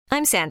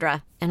I'm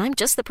Sandra, and I'm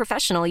just the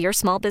professional your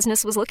small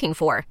business was looking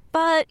for.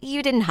 But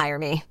you didn't hire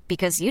me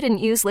because you didn't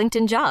use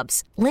LinkedIn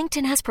Jobs.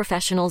 LinkedIn has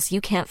professionals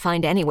you can't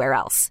find anywhere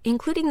else,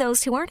 including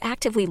those who aren't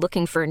actively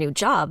looking for a new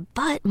job,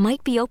 but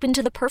might be open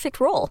to the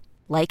perfect role,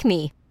 like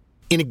me.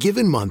 In a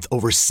given month,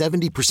 over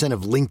 70%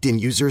 of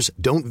LinkedIn users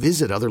don't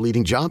visit other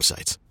leading job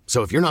sites.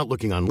 So if you're not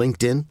looking on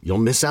LinkedIn, you'll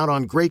miss out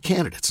on great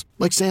candidates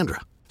like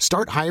Sandra.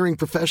 Start hiring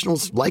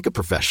professionals like a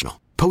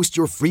professional. Post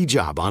your free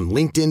job on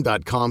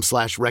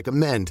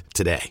linkedin.com/recommend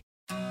today.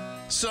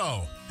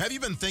 So, have you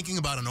been thinking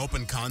about an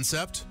open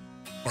concept?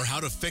 Or how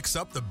to fix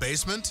up the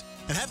basement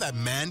and have that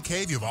man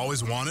cave you've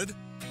always wanted?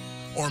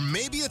 Or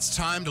maybe it's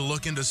time to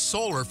look into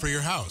solar for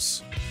your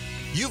house.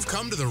 You've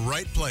come to the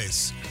right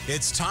place.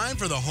 It's time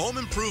for the Home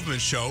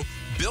Improvement Show,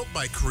 built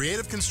by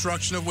Creative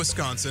Construction of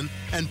Wisconsin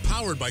and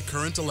powered by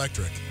Current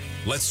Electric.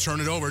 Let's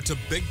turn it over to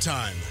Big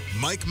Time,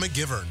 Mike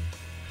McGivern.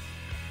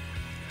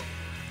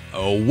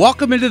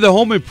 Welcome into the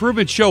Home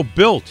Improvement Show,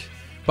 built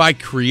by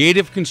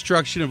Creative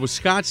Construction of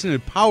Wisconsin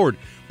and powered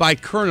by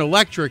Current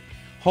Electric,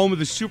 home of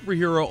the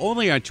superhero,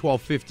 only on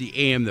 1250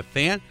 AM The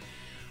Fan.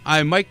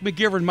 I'm Mike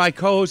McGivern. My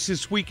co-host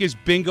this week is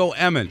Bingo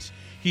Emmons.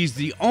 He's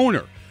the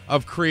owner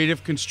of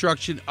Creative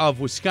Construction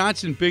of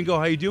Wisconsin. Bingo,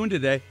 how you doing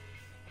today?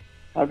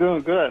 I'm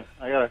doing good.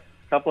 I got a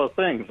couple of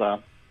things.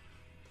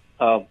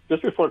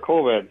 Just before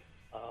COVID,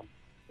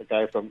 the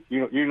guy from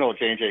you know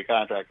J&J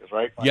Contractors,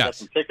 right? Yes. I got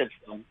some tickets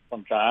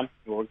from John,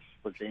 who works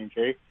for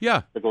J&J.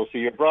 Yeah. To go see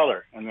your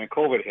brother, and then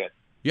COVID hit.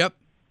 Yep.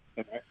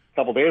 And a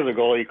couple days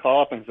ago, he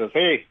called up and says,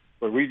 "Hey,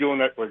 we're redoing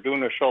that. We're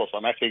doing the show, so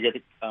I'm actually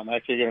going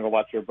to go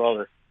watch your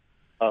brother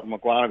out in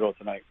McGuanago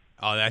tonight."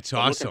 Oh, that's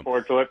I'm awesome. looking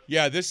forward to it.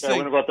 Yeah, this thing.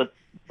 He's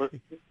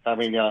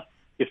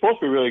supposed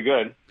to be really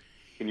good.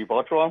 Can you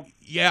vouch for him?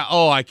 Yeah,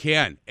 I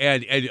can.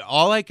 And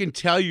all I can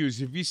tell you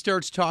is if he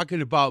starts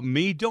talking about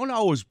me, don't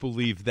always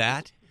believe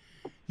that.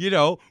 You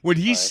know, when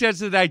he says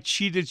that I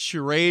cheated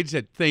charades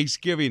at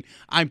Thanksgiving,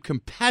 I'm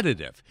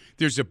competitive.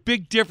 There's a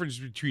big difference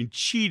between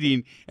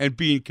cheating and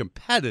being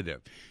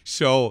competitive.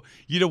 So,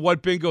 you know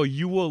what, Bingo,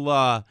 you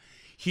will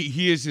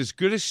he is as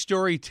good a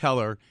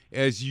storyteller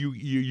as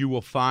you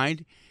will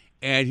find,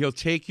 and he'll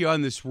take you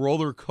on this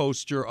roller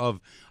coaster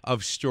of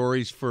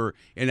stories for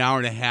an hour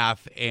and a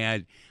half,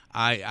 and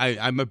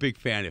I'm a big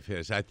fan of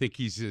his. I think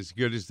he's as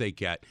good as they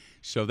get.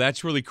 So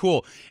that's really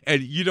cool.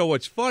 And you know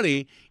what's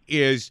funny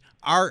is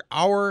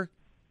our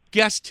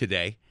guest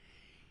today,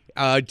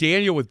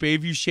 Daniel with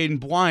Bayview Shade and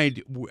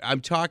Blind. I'm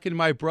talking to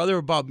my brother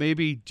about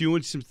maybe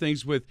doing some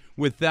things with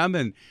them,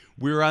 and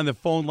we were on the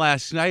phone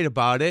last night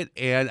about it.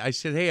 And I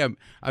said, "Hey,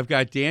 I've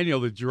got Daniel,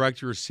 the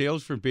director of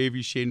sales for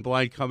Bayview Shade and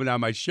Blind, coming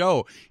on my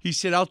show." He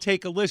said, "I'll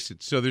take a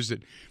listen." So there's a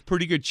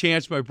pretty good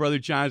chance my brother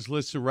John's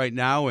listening right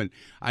now, and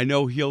I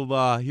know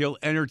he'll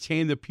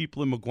entertain the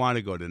people in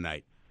McGuanago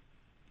tonight.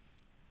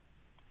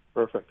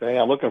 Perfect. Hey,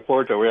 I'm looking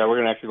forward to it. We're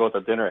going to actually go out to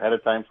dinner ahead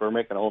of time, so we're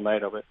making a whole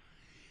night of it.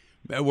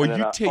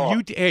 Well,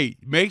 hey,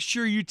 make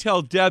sure you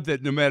tell Deb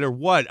that no matter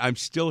what, I'm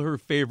still her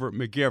favorite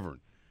McGivern.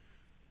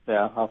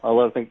 Yeah, I'll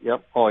let her think.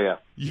 Yep. Oh, yeah.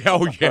 Yeah,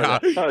 yeah.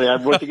 Oh, yeah,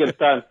 once it gets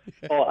done.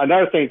 Oh,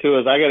 another thing, too,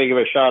 is I got to give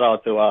a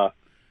shout-out to,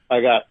 I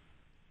got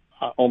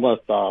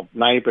almost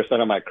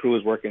 90% of my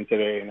crews working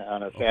today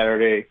on a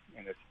Saturday,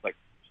 and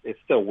it's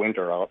still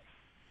winter out.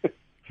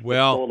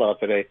 Well, it's cold out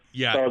today.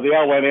 Yeah. So they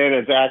all went in,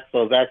 and Zach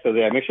said,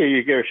 "Yeah, make sure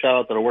you give a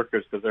shout-out to the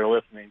workers because they're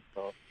listening."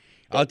 So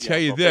I'll tell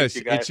you this.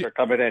 Thank you guys for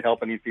coming in and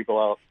helping these people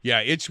out. Yeah,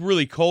 it's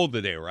really cold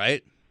today,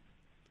 right?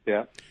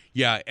 Yeah.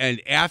 Yeah,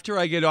 and after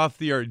I get off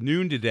the air at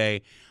noon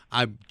today,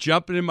 I'm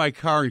jumping in my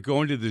car and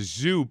going to the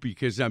zoo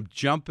because I'm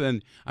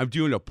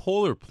doing a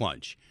polar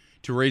plunge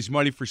to raise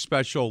money for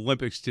Special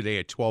Olympics today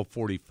at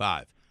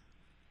 12:45.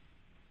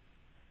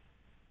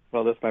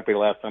 Well, this might be the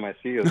last time I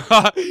see you.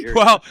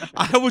 Well,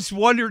 I was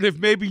wondering if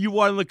maybe you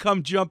wanted to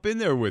come jump in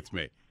there with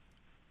me.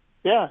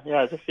 Yeah.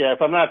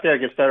 If I'm not there,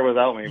 get started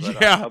without me.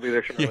 But I'll be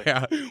there shortly.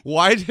 Yeah.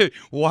 Why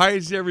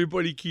does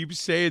everybody keep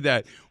saying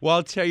that? Well,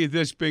 I'll tell you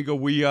this, Bingo.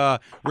 We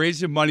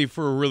raising money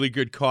for a really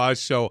good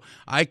cause, so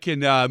I can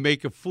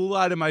make a fool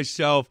out of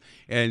myself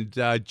and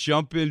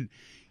jump in,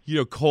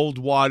 cold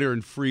water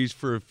and freeze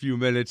for a few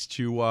minutes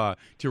to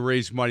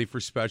raise money for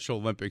Special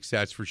Olympics.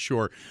 That's for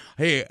sure.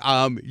 Hey,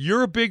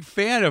 you're a big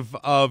fan of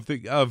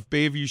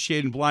Bayview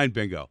Shade and Blind,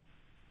 Bingo.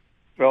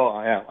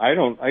 Oh, yeah. I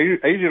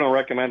usually don't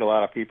recommend a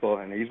lot of people,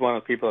 and he's one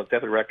of the people that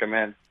definitely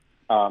recommend.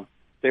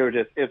 They were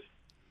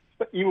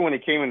even when he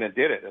came in and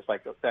did it, it's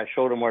like I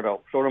showed him where the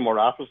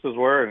offices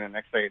were, and the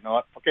next day,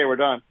 okay, we're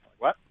done. Like,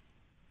 what?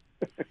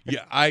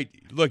 Yeah,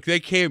 they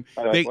came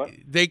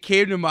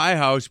to my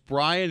house.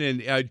 Brian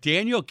and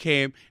Daniel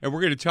came, and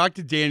we're going to talk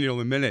to Daniel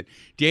in a minute.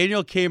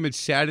 Daniel came and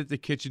sat at the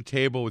kitchen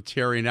table with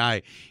Terry and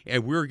I,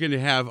 and we were going to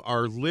have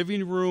our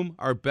living room,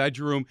 our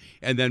bedroom,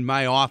 and then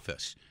my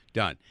office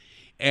done.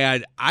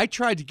 And I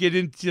tried to get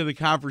into the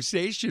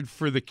conversation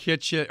for the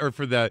kitchen or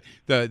for the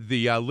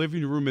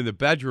living room and the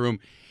bedroom,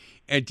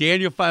 and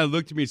Daniel finally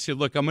looked at me and said,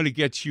 "Look, I'm going to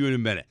get to you in a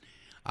minute.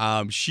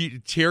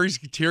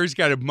 Terry's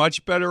got a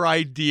much better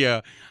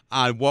idea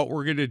on what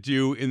we're going to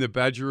do in the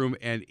bedroom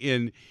and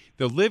in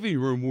the living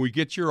room. When we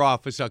get to your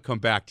office, I'll come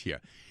back to you.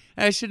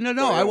 And I said,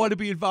 no, I want to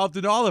be involved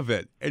in all of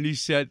it. And he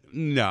said,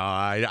 no,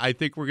 I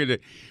think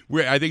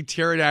I think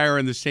Terry and I are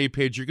on the same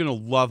page. You're going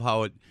to love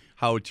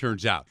how it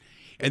turns out.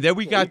 And then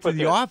we got to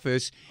the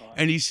office,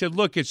 and he said,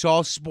 look, it's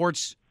all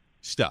sports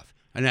stuff.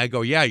 And I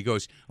go, yeah. He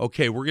goes,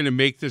 okay, we're going to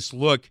make this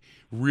look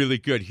really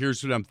good.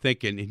 Here's what I'm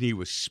thinking. And he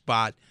was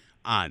spot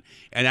on.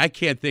 And I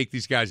can't thank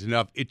these guys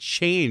enough. It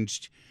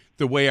changed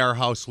the way our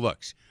house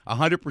looks.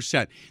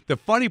 100%. The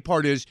funny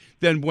part is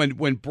then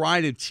when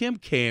Brian and Tim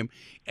came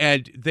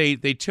and they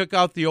took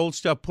out the old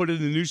stuff, put in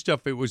the new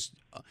stuff, it was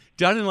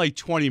done in like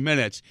 20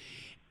 minutes.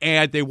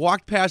 And they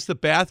walked past the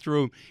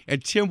bathroom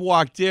and Tim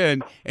walked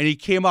in and he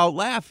came out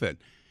laughing.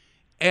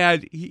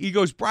 And he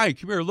goes, Brian,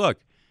 come here, look.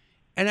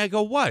 And I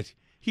go, what?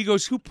 He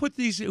goes, who put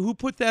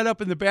that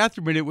up in the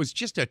bathroom? And it was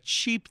just a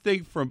cheap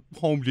thing from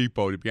Home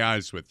Depot, to be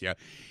honest with you.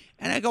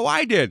 And I go,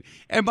 I did.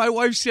 And my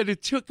wife said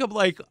it took him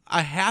like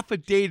a half a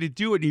day to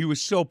do it, and he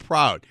was so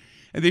proud.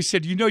 And they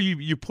said,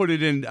 you put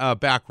it in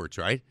backwards,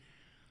 right?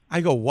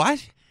 I go,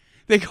 what?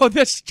 They go,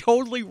 that's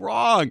totally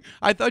wrong.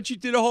 I thought you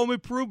did a home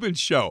improvement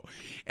show.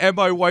 And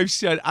my wife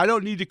said, I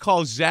don't need to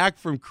call Zach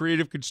from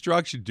Creative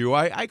Construction, do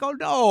I? I go,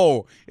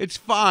 no, it's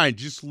fine.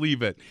 Just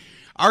leave it.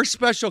 Our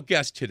special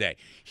guest today,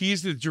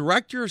 he's the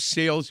Director of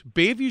Sales,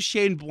 Bayview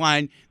Shade and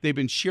Blind. They've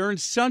been sharing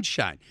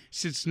sunshine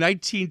since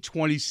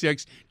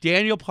 1926.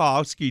 Daniel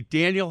Pacholski.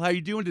 Daniel, how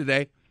you doing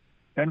today?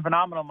 Doing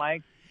phenomenal,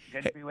 Mike.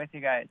 Good to be with you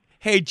guys.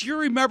 Hey, do you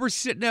remember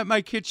sitting at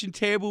my kitchen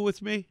table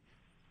with me?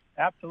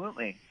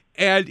 Absolutely.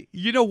 And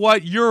you know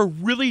what? You're a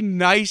really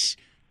nice,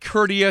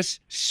 courteous,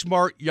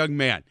 smart young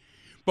man.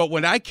 But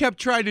when I kept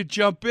trying to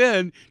jump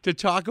in to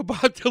talk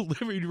about the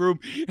living room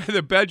and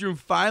the bedroom,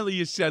 finally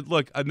you said,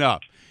 look,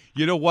 enough.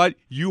 You know what?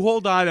 You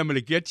hold on. I'm going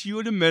to get to you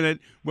in a minute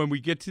when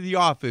we get to the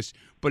office.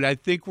 But I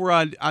think we're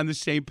on the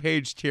same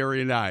page, Terry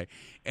and I.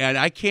 And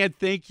I can't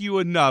thank you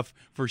enough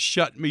for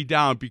shutting me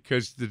down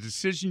because the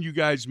decision you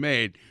guys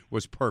made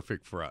was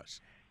perfect for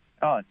us.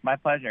 Oh, it's my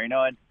pleasure. You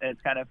know,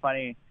 it's kind of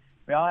funny.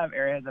 We all have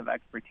areas of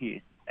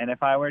expertise. And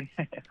if I were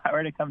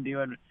to come to you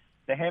and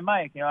say, hey,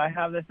 Mike, I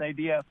have this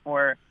idea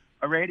for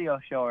a radio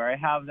show, or I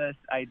have this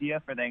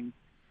idea for things,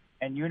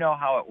 and you know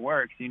how it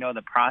works, you know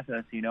the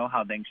process, you know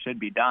how things should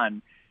be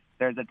done,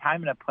 there's a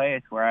time and a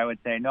place where I would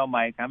say, no,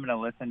 Mike, I'm going to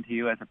listen to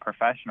you as a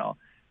professional.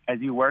 As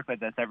you work with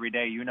this every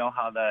day, you know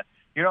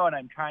what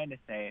I'm trying to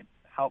say,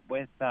 help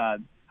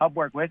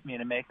work with me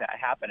to make that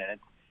happen. And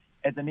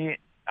it's a neat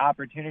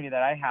opportunity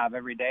that I have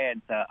every day.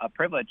 It's a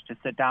privilege to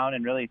sit down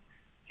and really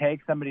take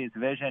somebody's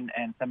vision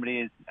and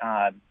somebody's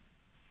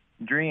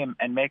dream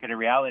and make it a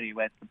reality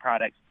with the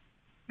products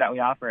that we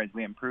offer as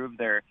we improve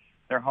their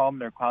home,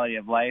 their quality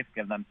of life,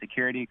 give them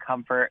security,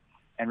 comfort,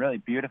 and really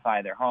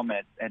beautify their home.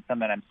 It's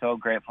something I'm so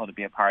grateful to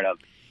be a part of.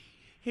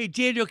 Hey,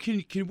 Daniel,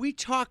 can we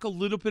talk a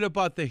little bit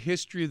about the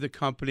history of the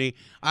company?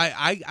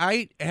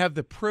 I have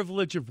the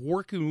privilege of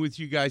working with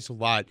you guys a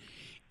lot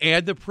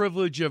and the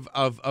privilege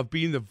of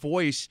being the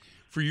voice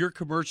for your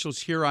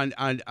commercials here on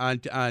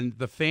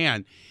The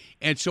Fan.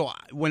 And so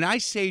when I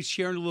say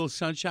sharing a little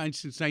sunshine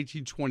since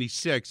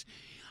 1926,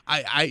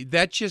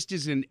 that just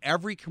is in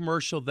every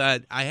commercial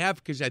that I have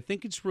because I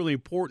think it's really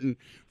important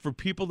for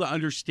people to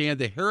understand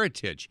the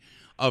heritage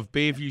of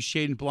Bayview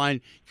Shade and Blind.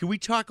 Can we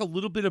talk a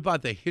little bit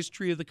about the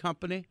history of the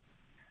company?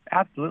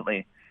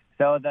 Absolutely.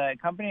 So the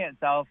company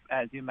itself,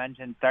 as you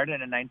mentioned,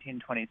 started in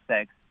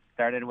 1926,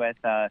 started with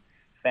a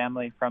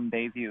family from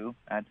Bayview.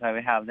 That's why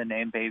we have the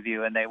name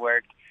Bayview, and they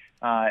worked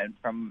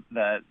from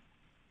the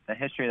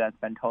history that's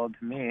been told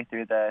to me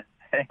through the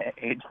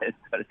ages,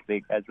 so to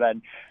speak, has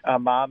been a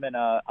mom and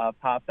a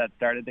pop that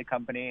started the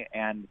company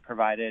and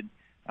provided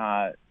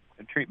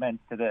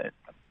treatments to the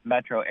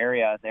metro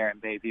area there in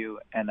Bayview.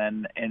 And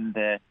then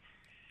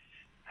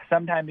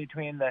sometime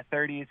between the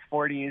 30s,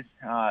 40s,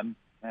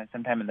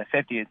 sometime in the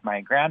 50s,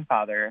 my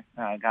grandfather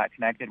got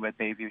connected with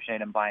Bayview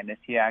Shade and Blind.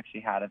 He actually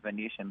had a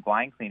Venetian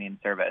blind cleaning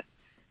service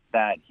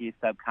that he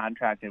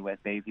subcontracted with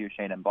Bayview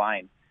Shade and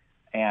Blind.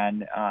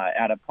 And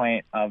at a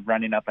point of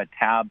running up a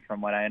tab,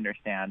 from what I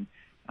understand,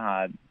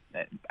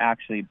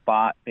 actually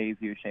bought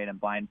Bayview Shade and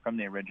Blind from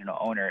the original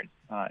owners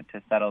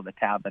to settle the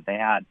tab that they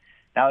had.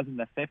 That was in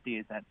the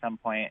 50s. At some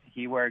point,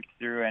 he worked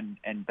through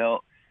and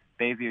built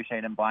Bayview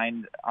Shade and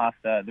Blind off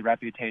the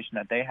reputation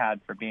that they had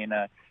for being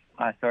a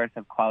source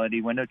of quality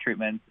window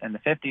treatments in the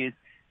 50s.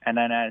 And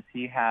then as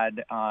he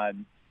had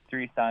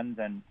 3 sons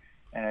and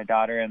a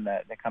daughter, and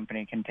the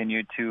company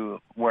continued to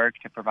work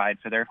to provide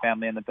for their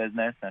family in the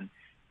business and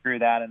through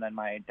that. And then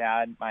my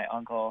dad, my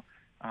uncle,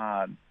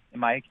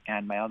 Mike,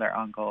 and my other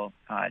uncle,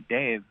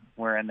 Dave,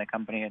 were in the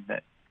company,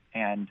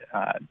 and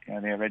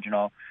the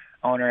original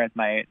owner, as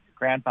my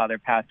grandfather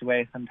passed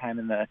away sometime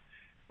in the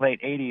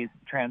late 80s,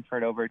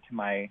 transferred over to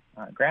my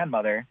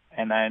grandmother,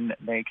 and then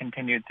they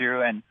continued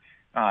through and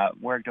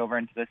worked over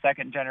into the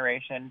second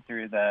generation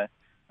through the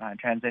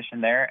transition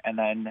there, and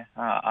then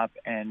up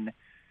in,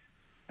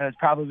 it was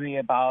probably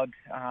about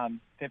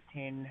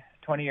 15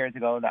 20 years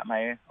ago that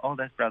my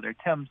oldest brother,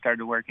 Tim,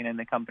 started working in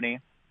the company,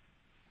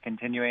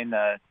 continuing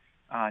to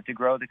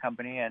grow the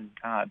company and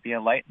be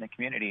a light in the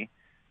community,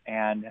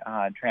 and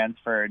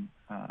transferred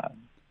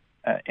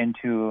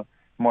into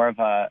more of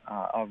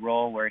a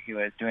role where he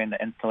was doing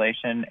the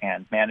installation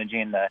and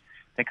managing the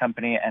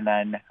company. And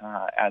then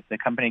as the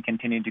company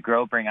continued to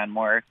grow, bring on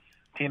more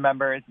team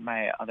members,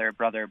 my other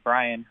brother,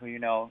 Brian, who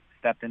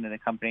stepped into the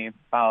company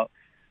about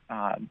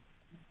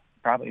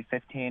probably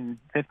 15,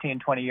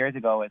 20 years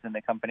ago, was in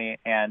the company.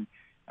 And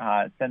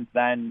since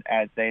then,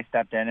 as they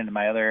stepped in and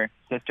my other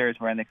sisters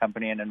were in the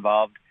company and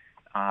involved,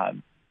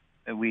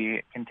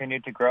 we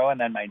continued to grow. And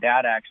then my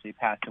dad actually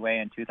passed away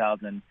in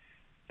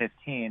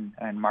 2015,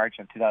 in March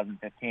of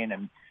 2015.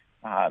 And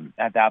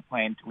at that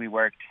point, we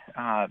worked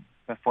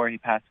before he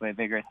passed away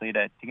vigorously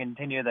to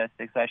continue the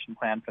succession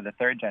plan for the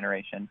third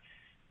generation.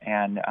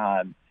 And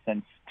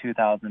since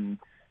 2010s,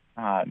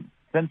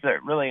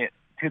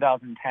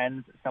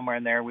 somewhere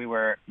in there, we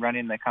were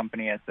running the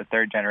company as the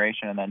third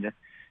generation, and then just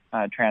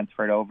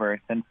transferred over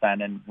since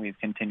then. And we've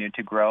continued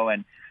to grow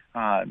and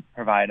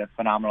provide a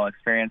phenomenal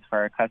experience for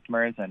our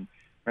customers, and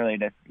really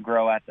just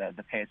grow at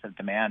the pace of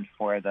demand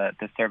for the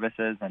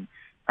services and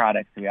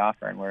products we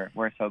offer. And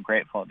we're so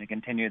grateful to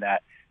continue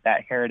that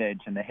heritage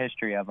and the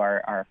history of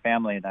our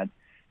family that's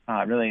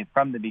really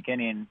from the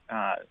beginning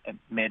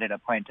made it a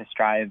point to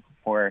strive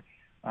for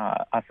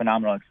a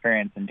phenomenal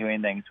experience in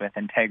doing things with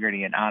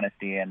integrity and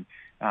honesty and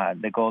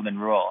the golden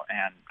rule.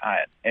 And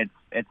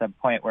it's a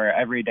point where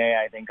every day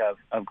I think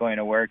of going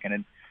to work,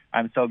 and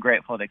I'm so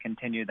grateful to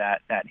continue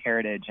that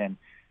heritage, and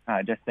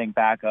just think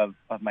back of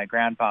my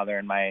grandfather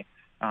and my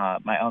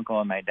uncle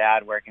and my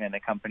dad working in the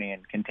company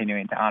and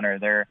continuing to honor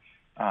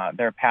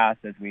their past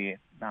as we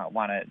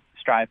want to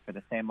strive for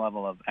the same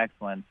level of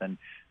excellence and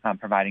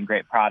providing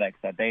great products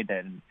that they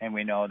did. And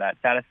we know that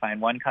satisfying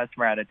one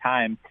customer at a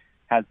time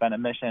has been a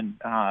mission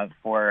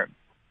for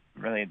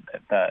really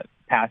the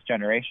past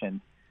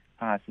generations,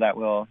 so that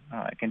we'll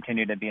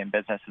continue to be in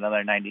business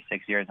another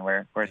 96 years. And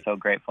we're so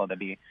grateful to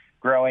be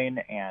growing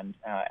and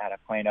at a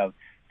point of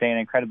staying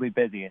incredibly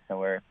busy. So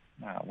we're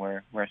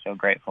so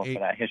grateful for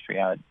that history,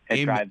 how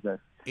it drives us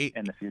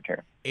in the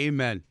future.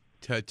 Amen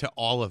to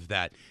all of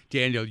that.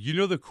 Daniel,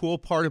 the cool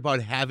part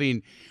about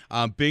having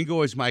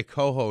Bingo as my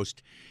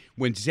co-host,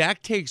 when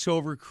Zach takes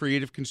over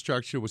Creative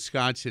Construction of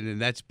Wisconsin, and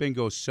that's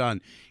Bingo's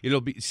son, it'll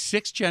be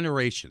 6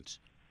 generations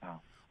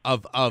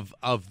of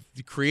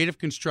the Creative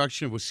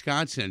Construction of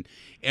Wisconsin.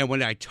 And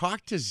when I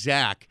talked to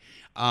Zach,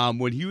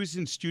 when he was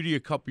in studio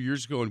a couple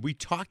years ago, and we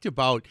talked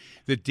about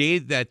the day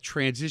that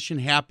transition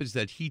happens,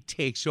 that he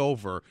takes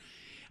over,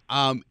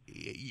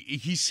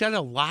 he said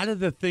a lot of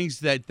the things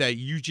that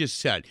you just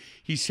said.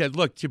 He said,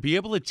 look, to be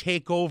able to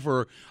take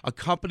over a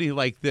company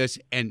like this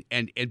and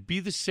be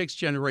the 6th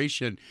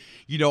generation,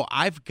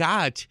 I've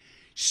got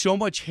so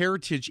much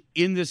heritage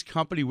in this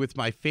company with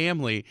my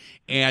family.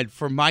 And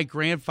for my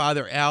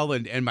grandfather, Al,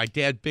 and my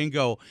dad,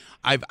 Bingo,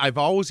 I've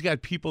always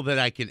got people that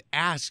I can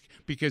ask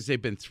because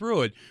they've been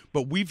through it.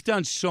 But we've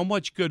done so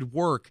much good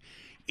work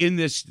in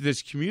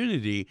this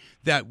community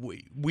that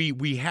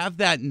we have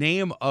that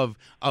name of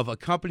a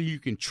company you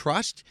can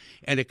trust,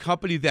 and a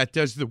company that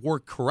does the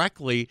work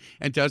correctly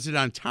and does it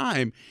on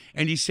time.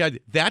 And he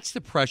said, that's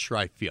the pressure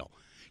I feel,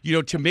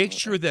 to make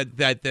sure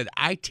that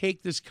I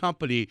take this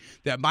company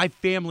that my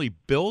family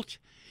built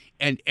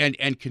and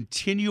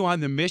continue on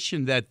the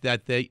mission that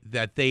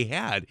they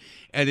had.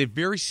 And it's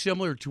very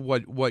similar to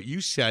what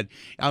you said.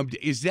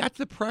 Is that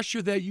the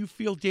pressure that you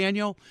feel,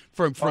 Daniel,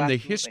 from the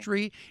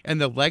history and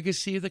the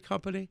legacy of the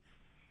company?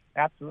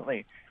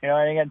 Absolutely.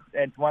 I think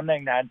it's one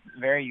thing that's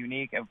very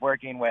unique of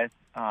working with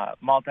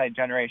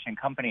multi-generation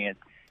companies.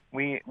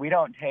 We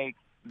don't take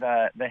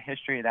the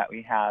history that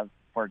we have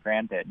for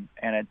granted,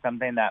 and it's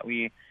something that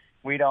we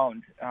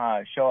don't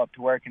show up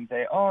to work and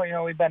say,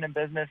 we've been in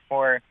business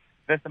for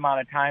this amount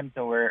of time,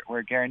 so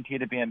we're guaranteed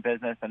to be in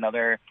business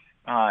another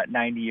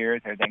 90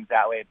 years or things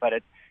that way. But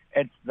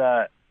it's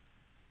the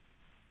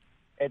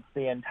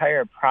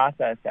entire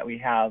process that we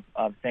have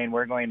of saying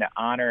we're going to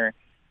honor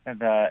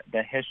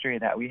the history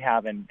that we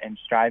have and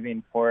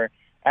striving for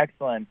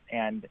excellence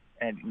and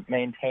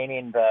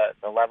maintaining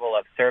the level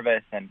of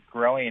service and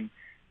growing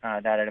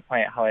that at a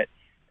point how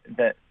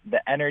the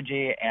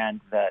energy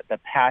and the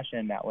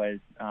passion that was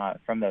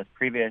from those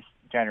previous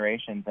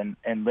generations and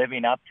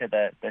living up to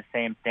the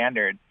same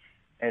standards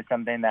is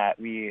something that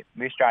we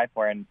strive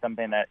for, and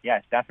something that,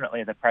 yes,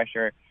 definitely the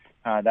pressure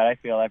that I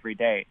feel every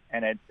day.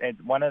 And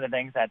it's one of the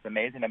things that's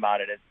amazing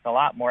about it. It's a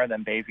lot more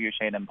than Bayview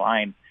Shade and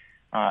Blind.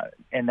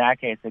 In that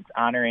case, it's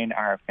honoring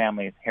our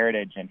family's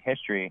heritage and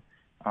history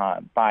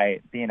by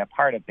being a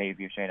part of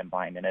Bayview Shade and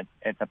Blind. And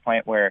it's a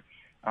point where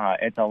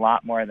it's a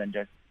lot more than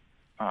just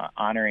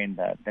honoring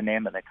the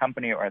name of the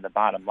company or the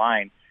bottom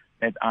line.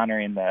 It's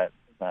honoring the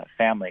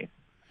family's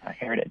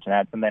heritage. And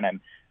that's something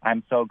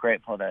I'm so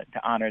grateful to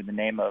honor the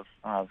name of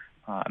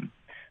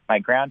my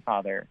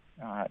grandfather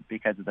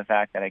because of the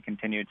fact that I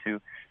continue to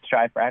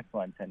strive for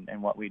excellence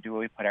and what we do,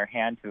 we put our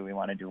hand to, we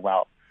want to do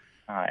well.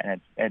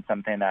 And it's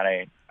something that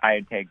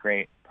I take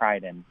great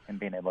pride in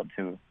being able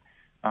to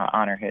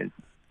honor his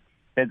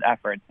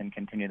efforts and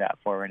continue that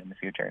forward in the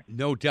future.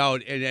 No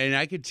doubt. And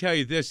I can tell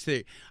you this,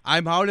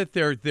 I'm out at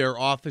their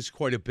office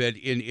quite a bit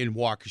in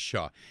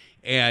Waukesha.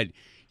 And,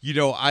 you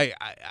know,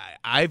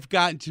 I've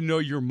gotten to know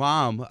your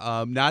mom,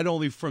 not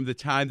only from the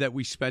time that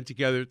we spent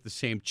together at the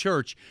same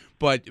church,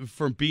 but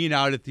from being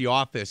out at the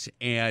office.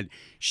 And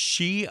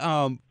she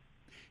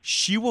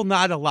will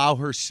not allow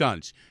her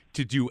sons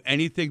to do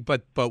anything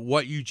but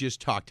what you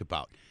just talked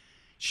about.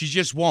 She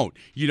just won't.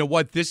 You know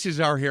what? This is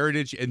our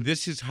heritage, and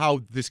this is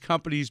how this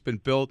company's been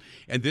built,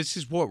 and this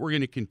is what we're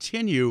going to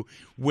continue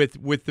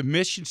with the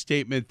mission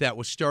statement that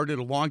was started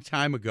a long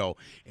time ago.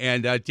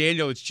 And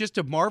Daniel, it's just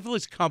a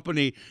marvelous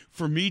company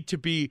for me to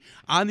be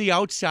on the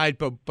outside,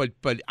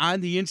 but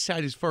on the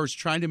inside as far as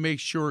trying to make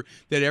sure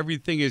that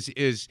everything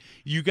is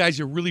you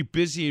guys are really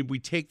busy, and we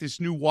take this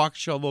new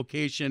Waukesha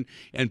location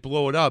and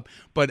blow it up.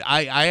 But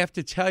I have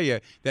to tell you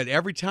that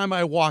every time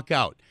I walk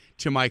out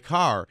to my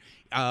car,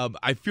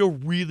 I feel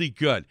really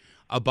good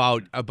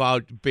about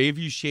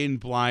Bayview Shade and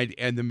Blind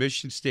and the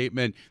mission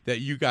statement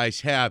that you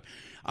guys have.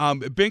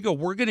 Bingo,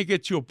 we're going to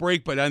get to a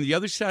break, but on the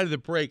other side of the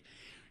break,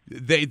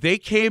 they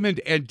came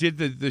and did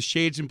the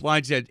shades and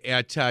blinds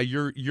at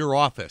your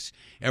office,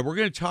 and we're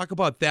going to talk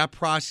about that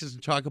process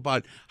and talk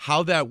about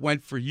how that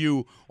went for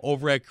you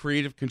over at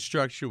Creative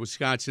Construction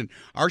Wisconsin.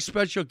 Our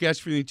special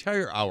guest for the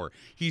entire hour,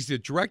 he's the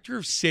director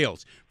of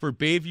sales for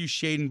Bayview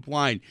Shade and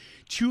Blind.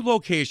 2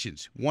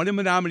 locations, one in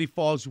Menominee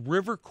Falls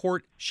River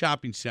Court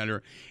Shopping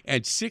Center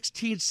and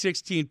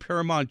 1616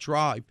 Paramount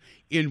Drive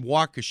in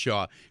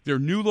Waukesha. Their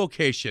new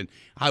location,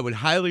 I would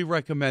highly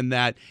recommend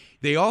that.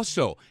 They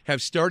also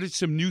have started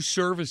some new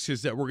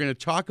services that we're going to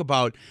talk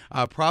about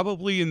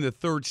probably in the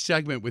third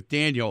segment with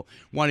Daniel.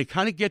 Want to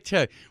kind of get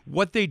to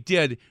what they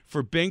did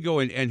for Bingo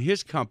and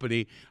his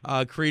company,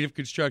 Creative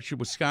Construction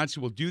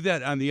Wisconsin. We'll do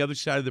that on the other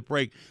side of the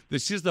break.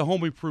 This is the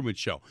Home Improvement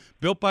Show,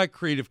 built by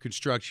Creative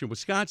Construction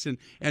Wisconsin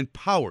and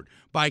powered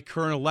by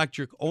Current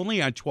Electric,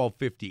 only on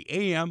 1250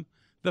 AM,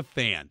 The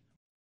Fan.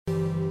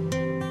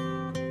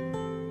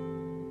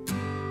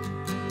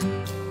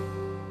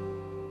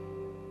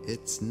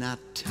 It's not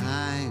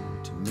time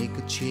to make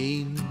a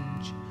change.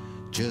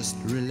 Just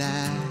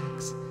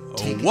relax.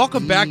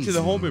 Welcome back to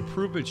the Home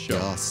Improvement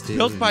Show,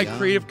 built by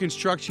Creative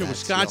Construction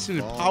Wisconsin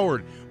and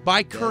powered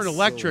by Current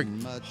Electric,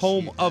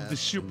 home of the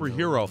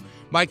superhero.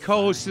 My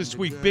co-host this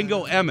week,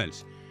 Bingo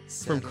Emmons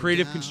from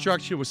Creative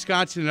Construction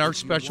Wisconsin, and our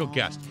special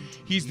guest.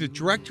 He's the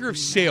director of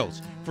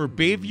sales for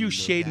Bayview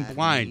Shade and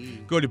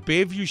Blind. Go to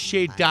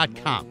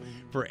BayviewShade.com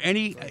for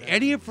any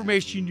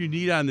information you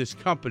need on this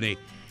company.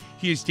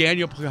 He is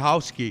Daniel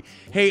Pacholski.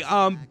 Hey,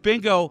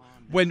 Bingo,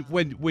 when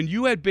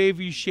you had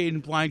Bayview Shade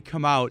and Blind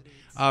come out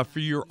for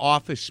your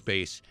office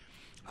space,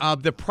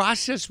 the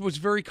process was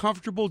very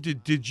comfortable.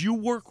 Did you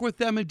work with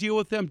them and deal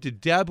with them? Did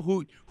Deb?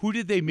 Who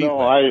did they meet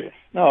with?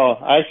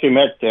 I actually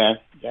met Dan.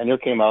 Daniel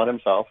came out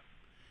himself.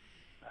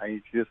 He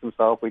introduced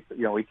himself. We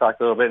talked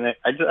a little bit, and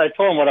I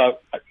told him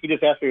he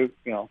just asked me,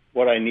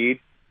 what I need.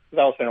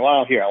 Because I was saying,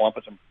 well, here, I want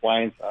to put some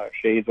blinds,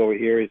 shades over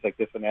here. He's like,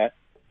 this and that.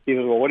 He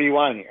says, well, what do you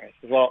want in here? I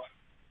said, well,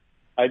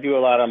 I do a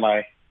lot of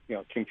my,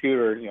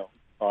 computer,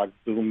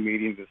 Zoom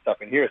meetings and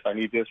stuff in here, so I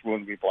need this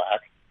room to be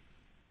black.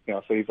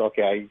 So he's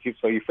okay.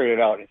 So you figured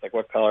it out. He's like,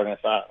 what color? And I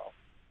said, I don't know.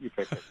 You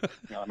pick it.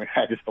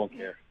 I just don't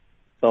care.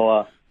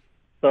 So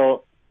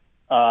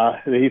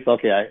he's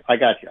okay. I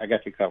got you. I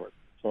got you covered.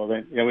 So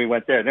then we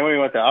went there. Then when we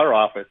went to our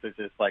office, it's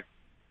just like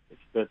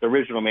it's the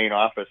original main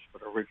office for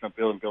the original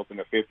building built in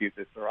the 50s.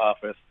 It's their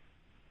office.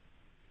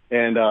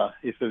 And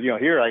he says,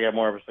 here I got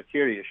more of a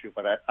security issue,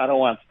 but I don't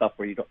want stuff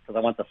where you don't, because I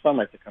want the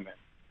sunlight to come in.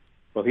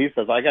 So he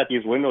says, I got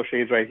these window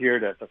shades right here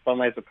that the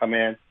sunlight will come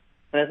in.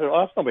 And I said,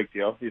 that's no big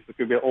deal. He said,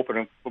 we'll be able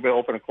to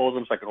open and close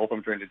them so I can open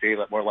them during the day,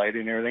 let more light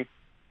in and everything.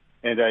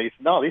 And he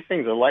said, no, these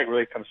things, the light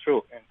really comes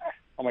through. And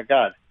oh my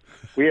God,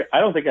 I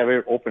don't think I've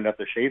ever opened up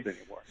the shades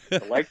anymore.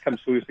 The light comes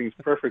through these things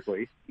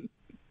perfectly.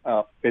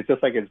 It's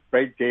just like it's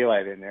bright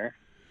daylight in there.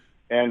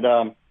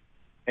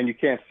 And you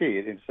can't see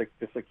it.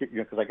 It's like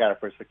because I got it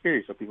for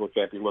security, so people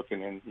can't be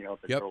looking in,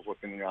 the girls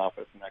looking in your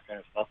office and that kind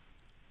of stuff.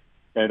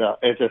 And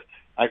it's just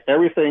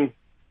everything.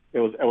 It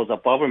was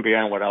above and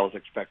beyond what I was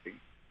expecting.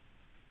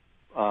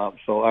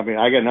 So I mean,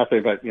 I got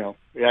nothing but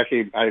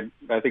Actually,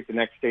 I think the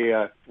next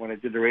day when I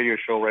did the radio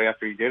show right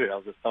after he did it, I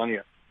was just telling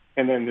you.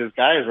 And then his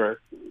guys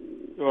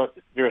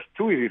they're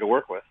too easy to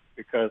work with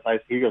because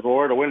he goes, well,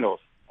 where are the windows?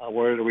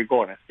 Where are we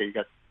going? I say, you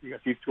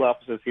got these 2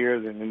 offices here,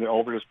 and then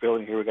over this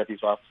building here, we got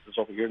these offices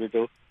over here to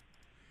do.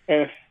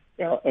 And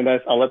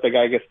I'll let the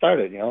guy get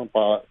started.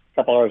 About a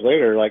couple hours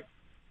later, like,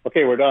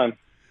 okay, we're done.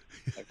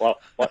 Like,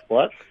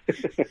 what?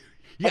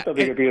 I thought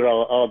they could be here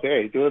all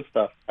day doing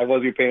stuff. I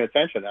wasn't even paying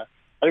attention. I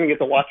didn't even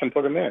get to watch them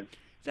put them in.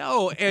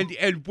 No,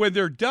 and when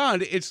they're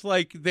done, it's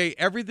like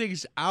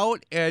everything's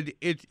out, and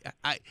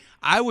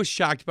I was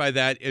shocked by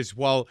that as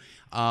well.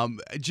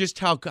 Just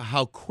how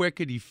quick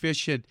and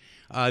efficient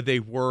they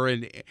were,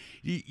 and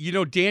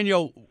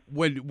Daniel,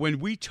 when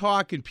we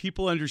talk and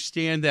people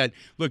understand that,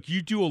 look,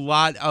 you do a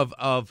lot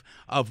of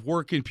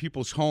work in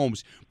people's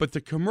homes, but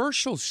the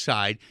commercial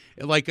side,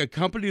 like a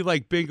company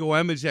like Bingo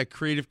Emmons at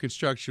Creative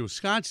Construction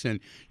Wisconsin,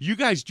 you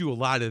guys do a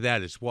lot of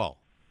that as well.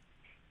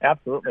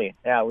 Absolutely.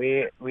 Yeah,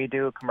 we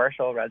do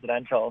commercial,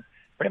 residential,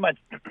 pretty much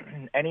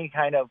any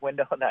kind of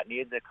window that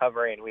needs a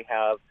covering, we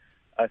have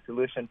a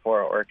solution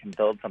for or can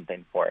build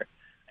something for.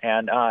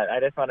 And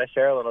I just want to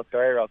share a little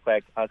story real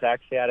quick. I was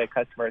actually at a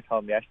customer's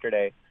home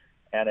yesterday,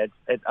 and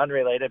it's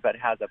unrelated but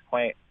has a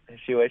point.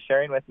 She was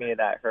sharing with me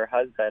that her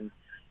husband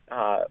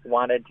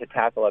wanted to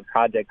tackle a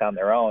project on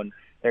their own.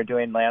 They're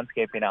doing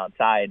landscaping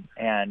outside,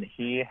 and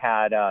he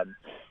had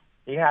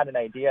an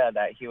idea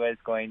that he was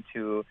going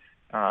to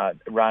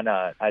run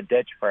a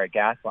ditch for a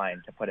gas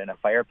line to put in a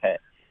fire pit.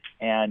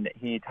 And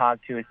he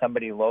talked to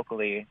somebody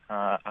locally,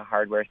 a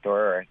hardware store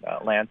or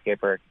a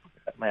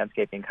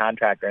landscaping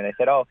contractor, and they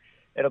said, "Oh,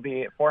 it'll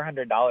be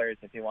 $400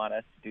 if you want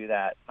us to do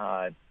that,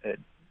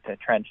 to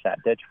trench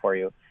that ditch for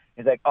you."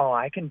 He's like, "Oh,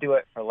 I can do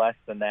it for less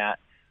than that."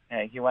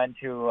 And he went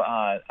to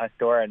a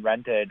store and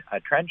rented a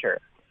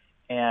trencher,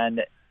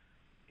 and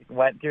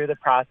went through the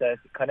process,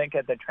 couldn't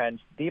get the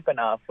trench deep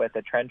enough with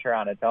the trencher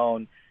on its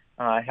own.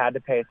 Had to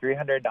pay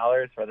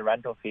 $300 for the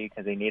rental fee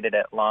because he needed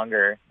it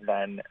longer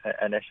than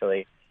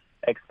initially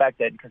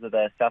expected because of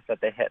the stuff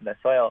that they hit in the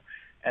soil.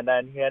 And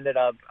then he ended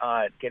up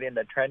getting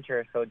the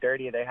trencher so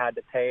dirty they had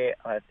to pay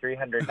a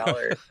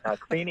 $300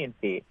 cleaning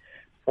fee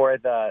for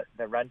the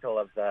rental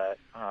of the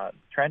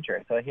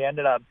trencher. So he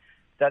ended up,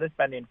 instead of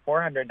spending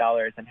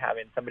 $400 and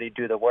having somebody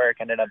do the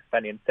work, ended up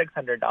spending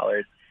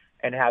 $600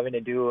 and having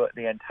to do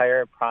the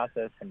entire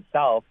process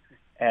himself,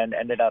 and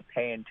ended up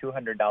paying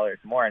 $200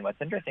 more. And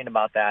what's interesting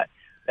about that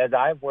is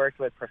I've worked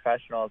with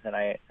professionals,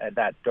 and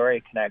that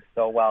story connects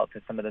so well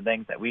to some of the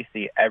things that we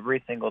see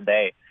every single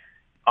day.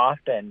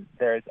 Often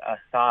there's a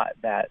thought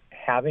that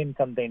having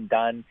something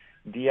done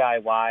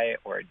DIY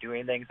or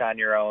doing things on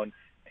your own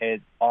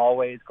is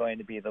always going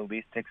to be the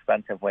least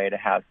expensive way to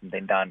have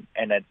something done.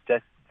 And it's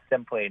just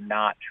simply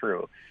not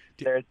true.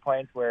 There's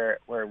points where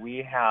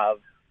we have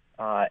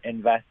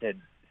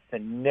invested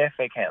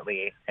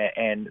significantly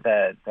in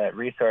the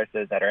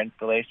resources that our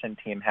installation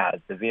team has,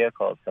 the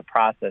vehicles, the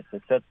process,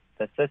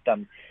 the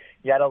systems,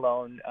 yet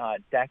alone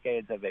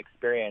decades of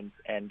experience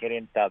and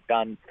getting stuff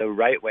done the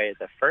right way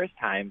the first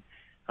time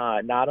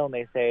not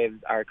only saves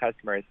our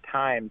customers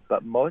time,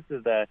 but most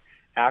of the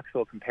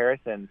actual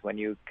comparisons, when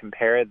you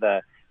compare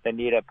the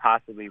need of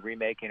possibly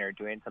remaking or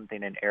doing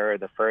something in error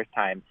the first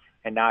time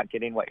and not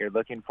getting what you're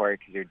looking for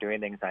because you're doing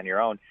things on your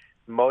own,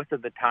 most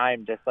of the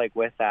time, just like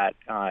with that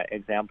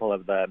example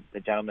of the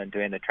gentleman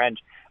doing the trench,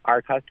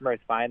 our customers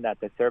find that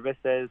the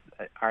services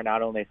are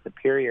not only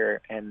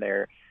superior in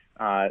their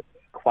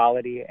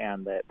quality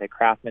and the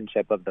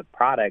craftsmanship of the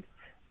products,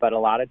 but a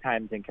lot of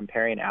times in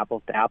comparing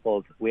apples to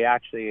apples, we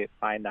actually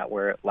find that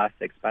we're less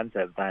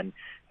expensive than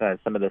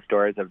some of the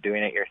stores of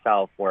doing it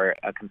yourself, or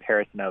a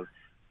comparison of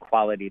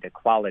quality to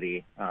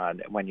quality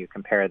when you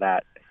compare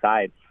that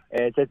side.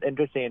 And it's just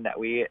interesting that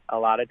we a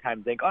lot of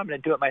times think, "Oh, I'm going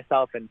to do it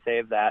myself and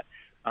save that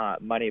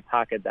money,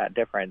 pocket that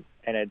difference."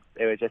 And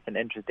it was just an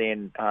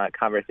interesting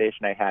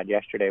conversation I had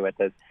yesterday with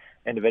this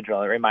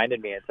individual. It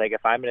reminded me, it's like,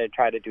 if I'm going to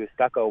try to do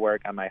stucco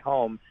work on my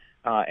home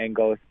and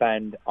go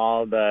spend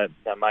all the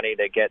money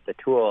to get the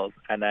tools,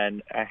 and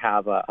then I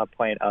have a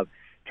point of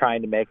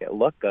trying to make it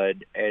look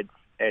good,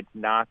 it's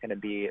not going to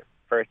be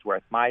first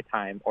worth my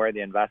time or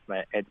the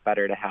investment. It's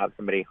better to have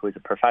somebody who's a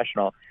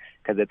professional,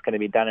 because it's going to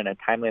be done in a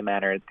timely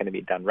manner. It's going to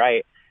be done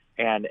right.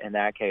 And in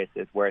that case,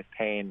 it's worth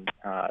paying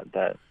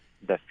the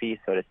fee,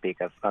 so to speak,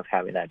 of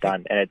having that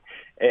done. And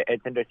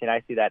it's interesting.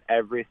 I see that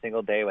every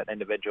single day with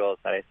individuals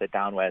that I sit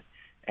down with,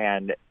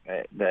 and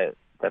the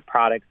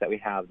products that we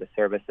have, the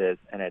services,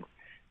 and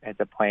it's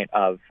a point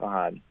of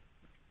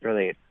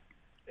really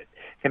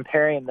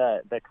comparing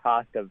the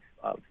cost of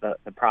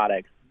the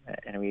products.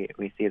 And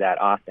we see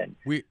that often.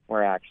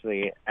 We're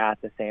actually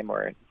at the same,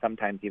 or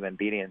sometimes even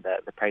beating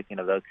the pricing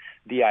of those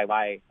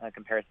DIY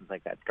comparisons,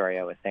 like that story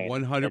I was saying.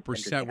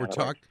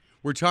 100%.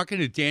 We're talking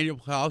to Daniel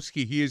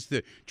Pacholski. He is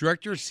the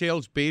Director of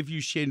Sales,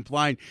 Bayview Shade and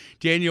Blind.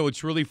 Daniel,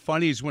 what's really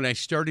funny is when I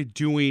started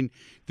doing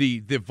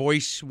the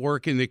voice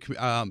work and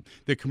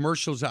the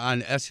commercials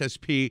on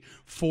SSP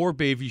for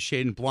Bayview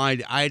Shade and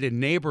Blind, I had a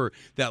neighbor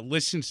that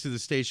listens to the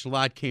station a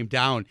lot, came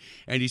down,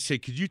 and he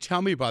said, "Could you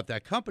tell me about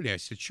that company?" I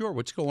said, "Sure,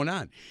 what's going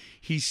on?"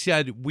 He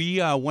said, "We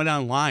went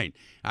online.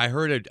 I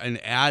heard an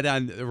ad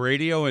on the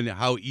radio and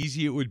how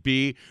easy it would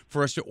be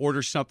for us to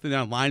order something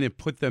online and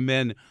put them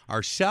in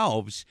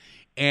ourselves.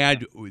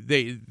 And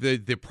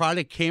the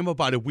product came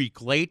about a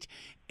week late,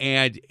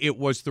 and it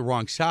was the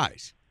wrong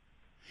size."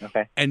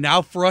 Okay. And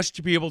now for us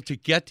to be able to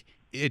get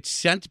it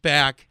sent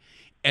back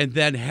and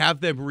then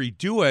have them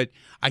redo it,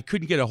 I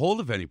couldn't get a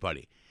hold of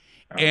anybody.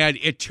 And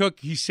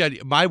he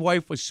said, my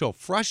wife was so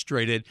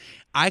frustrated.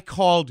 I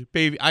called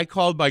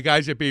my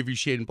guys at Bayview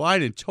Shade and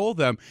Blind and told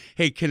them,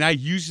 hey, can I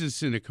use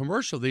this in a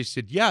commercial? They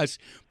said, yes.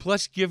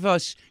 Plus give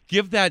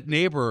that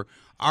neighbor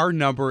our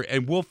number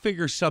and we'll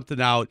figure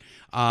something out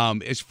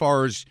as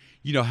far as,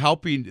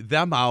 helping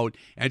them out.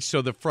 And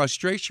so the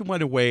frustration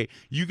went away.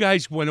 You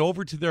guys went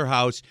over to their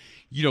house,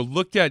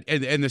 looked at,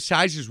 and the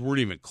sizes weren't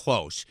even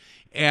close.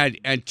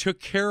 And took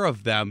care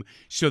of them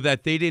so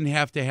that they didn't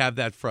have to have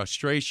that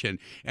frustration.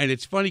 And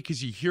it's funny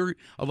because you hear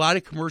a lot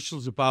of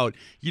commercials about,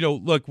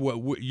 look,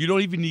 you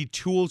don't even need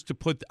tools to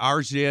put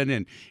ours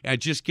in and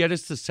just get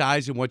us the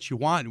size and what you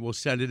want and we'll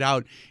send it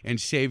out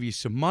and save you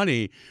some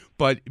money.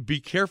 But be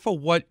careful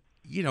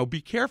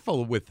be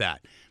careful with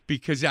that.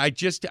 Because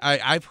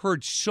I've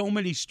heard so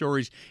many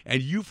stories,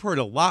 and you've heard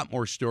a lot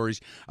more stories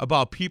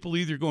about people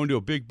either going to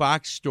a big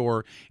box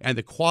store and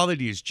the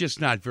quality is just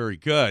not very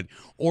good,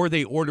 or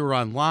they order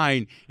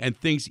online and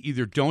things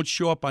either don't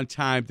show up on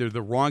time, they're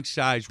the wrong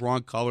size,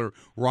 wrong color,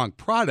 wrong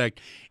product.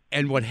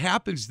 And what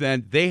happens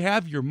then, they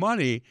have your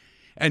money,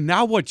 and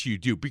now what do you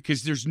do?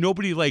 Because there's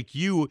nobody like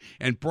you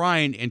and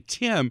Brian and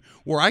Tim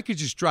where I could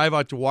just drive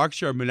out to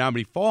Waukesha or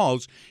Menominee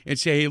Falls and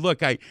say, hey,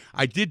 look, I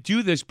did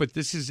do this, but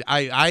this is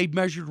I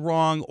measured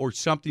wrong or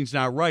something's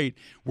not right,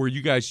 where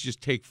you guys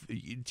just take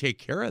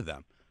care of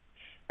them.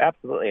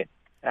 Absolutely.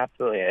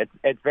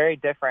 It's very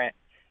different.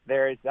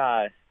 There's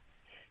not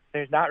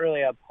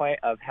really a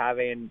point of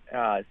having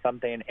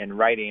something in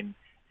writing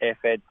if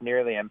it's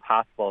nearly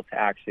impossible to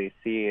actually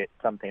see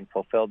something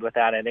fulfilled with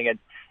that. I think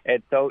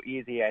it's so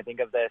easy. I think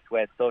of this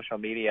with social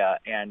media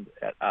and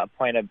a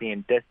point of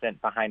being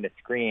distant behind a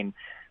screen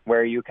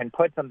where you can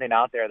put something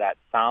out there that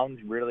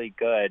sounds really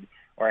good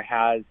or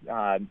has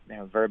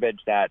verbiage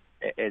that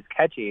is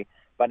catchy,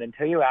 but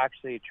until you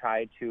actually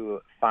try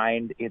to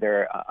find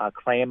either a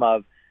claim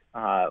of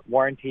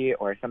warranty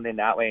or something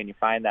that way, and you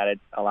find that it's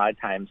a lot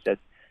of times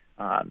just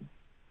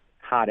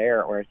hot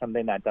air or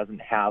something that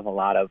doesn't have a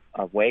lot of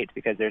weight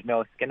because there's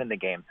no skin in the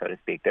game, so to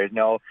speak. There's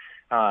no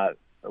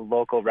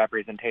local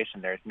representation.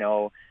 There's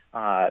no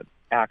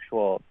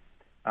actual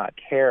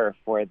care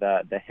for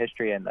the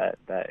history and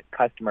the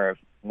customer of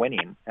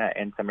winning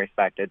in some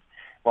respect.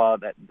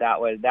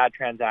 That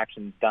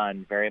transaction's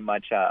done very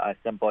much a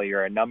simple,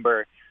 you're a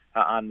number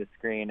on the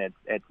screen.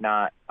 It's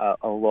not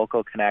a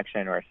local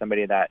connection or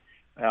somebody that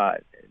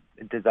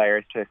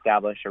desires to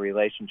establish a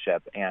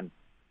relationship and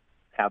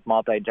have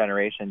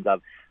multi-generations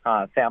of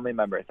family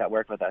members that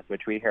work with us,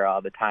 which we hear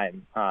all the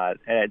time.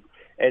 And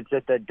it's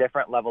just a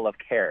different level of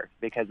care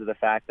because of the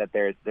fact that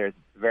there's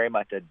very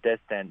much a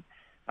distant,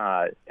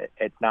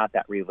 it's not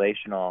that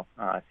relational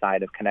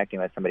side of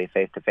connecting with somebody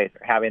face-to-face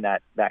or having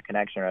that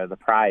connection or the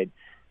pride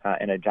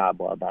in a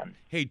job well done.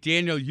 Hey,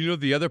 Daniel,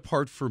 the other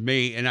part for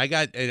me, and I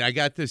got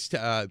this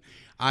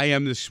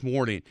IM this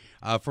morning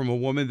from a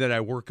woman that I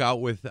work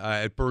out with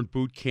at Burn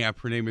Boot Camp.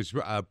 Her name is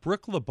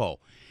Brooke LeBeau.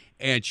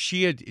 And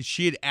she had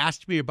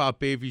asked me about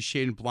Bayview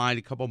Shade and Blind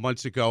a couple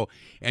months ago,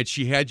 and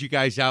she had you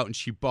guys out, and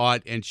she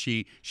bought, and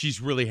she's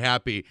really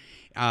happy.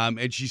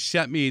 And she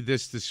sent me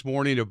this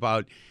morning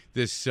about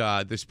this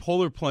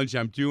polar plunge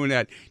I'm doing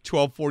at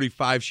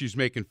 12:45. She was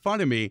making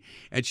fun of me,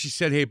 and she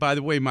said, hey, by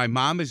the way, my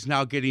mom is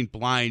now getting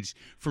blinds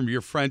from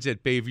your friends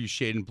at Bayview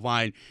Shade and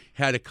Blind.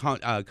 Had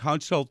a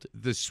consult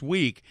this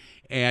week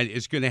and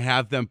is going to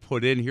have them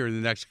put in here in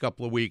the next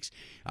couple of weeks.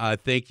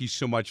 Thank you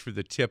so much for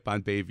the tip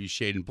on Bayview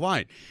Shade and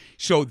Blind.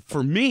 So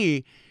for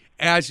me,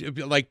 as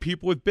like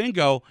people with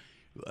bingo,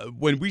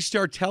 when we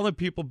start telling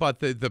people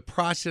about the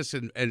process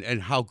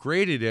and how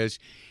great it is,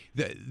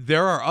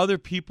 there are other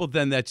people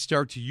then that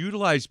start to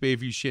utilize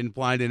Bayview Shade and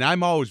Blind, and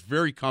I'm always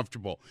very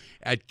comfortable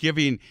at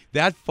giving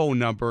that phone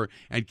number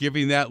and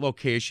giving that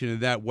location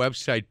and that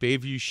website,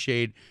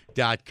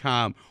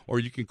 BayviewShade.com, or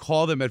you can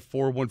call them at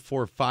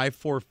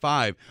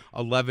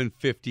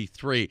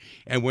 414-545-1153.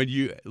 And when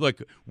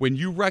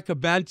you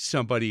recommend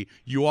somebody,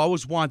 you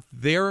always want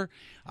their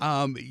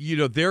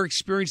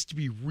experience to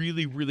be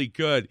really, really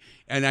good.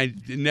 And I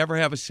never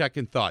have a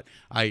second thought.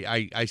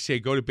 I say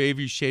go to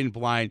Bayview Shade and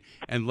Blind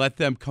and let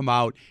them come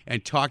out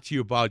and talk to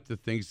you about the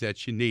things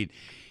that you need.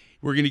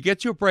 We're going to get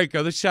to a break.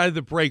 Other side of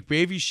the break,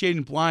 Bayview Shade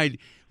and Blind,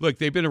 look,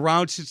 they've been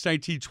around since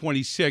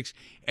 1926,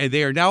 and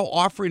they are now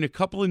offering a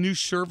couple of new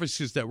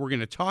services that we're going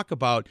to talk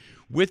about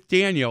with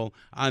Daniel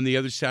on the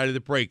other side of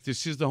the break.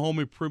 This is the Home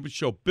Improvement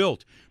Show,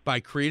 built by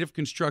Creative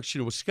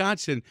Construction of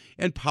Wisconsin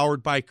and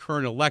powered by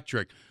Kern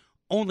Electric,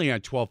 only on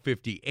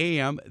 1250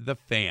 AM, The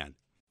Fan.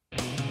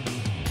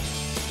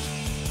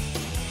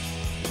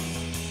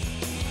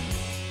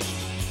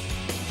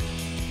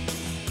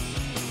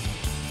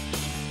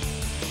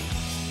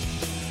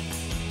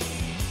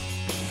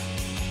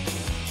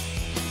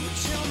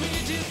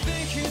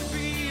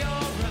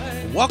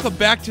 Welcome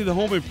back to the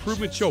Home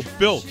Improvement Show,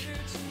 built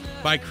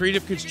by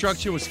Creative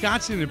Construction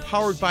Wisconsin and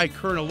powered by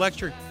Kern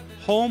Electric,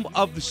 home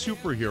of the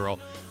superhero.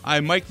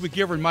 I'm Mike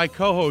McGivern. My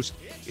co-host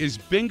is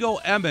Bingo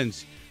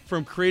Emmons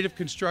from Creative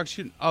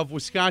Construction of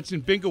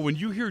Wisconsin. Bingo, when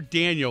you hear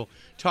Daniel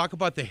talk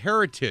about the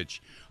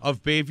heritage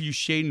of Bayview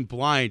Shade and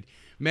Blind,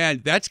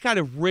 man, that's got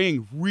to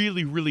ring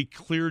really, really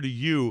clear to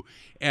you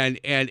and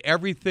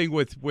everything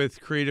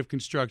with Creative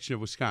Construction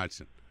of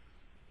Wisconsin.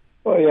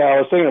 Well, yeah, I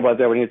was thinking about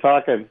that when you're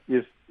talking.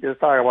 You're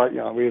talking about,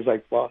 he was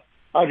like, well,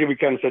 how'd you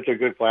become such a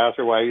good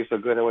plasterer? Why are you so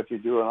good at what you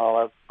do and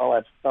all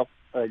that stuff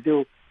that I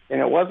do?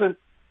 And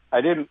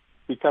I didn't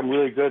become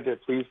really good to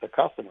please the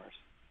customers.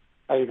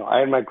 I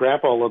had my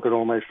grandpa looking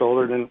over my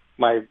shoulder, and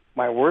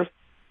my worst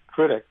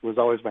critic was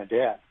always my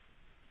dad.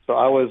 So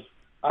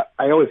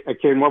I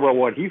cared more about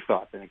what he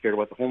thought than I cared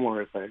about the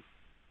homeowner thing.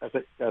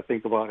 I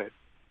think about it,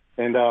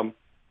 and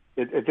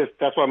it just,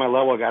 that's why my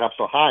level got up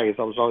so high. Is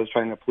I was always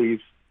trying to please,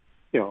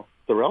 the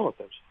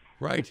relatives.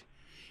 Right,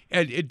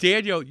 and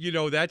Daniel,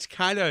 that's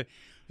kind of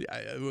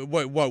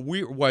what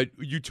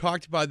you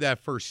talked about that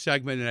first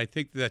segment, and I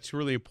think that's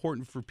really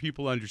important for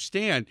people to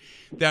understand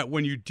that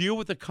when you deal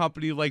with a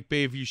company like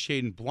Bayview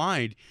Shade and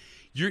Blind,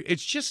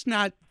 it's just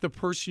not the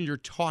person you're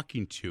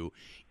talking to.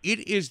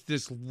 It is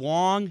this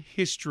long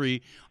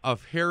history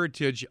of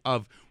heritage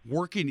of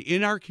working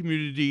in our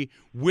community,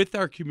 with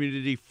our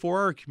community,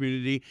 for our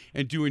community,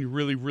 and doing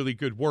really, really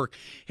good work.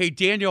 Hey,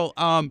 Daniel,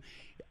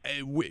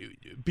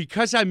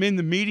 because I'm in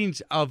the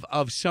meetings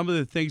of some of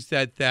the things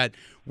that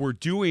we're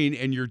doing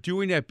and you're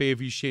doing at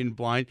Bayview Shade and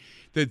Blind,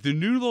 the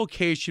new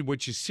location,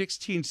 which is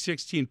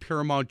 1616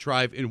 Paramount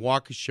Drive in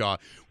Waukesha,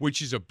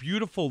 which is a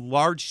beautiful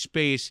large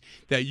space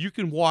that you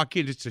can walk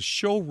in. It's a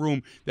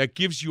showroom that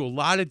gives you a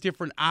lot of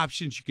different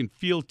options. You can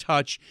feel,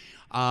 touch,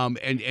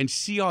 and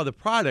see all the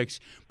products.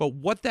 But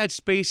what that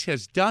space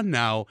has done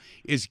now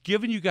is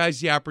given you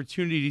guys the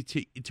opportunity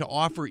to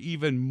offer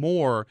even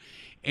more.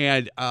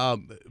 And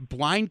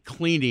blind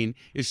cleaning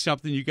is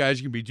something you guys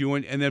can be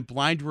doing, and then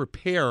blind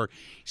repair.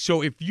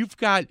 So if you've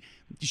got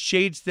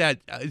shades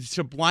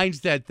some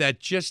blinds that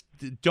just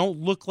don't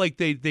look like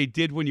they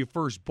did when you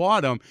first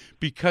bought them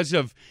because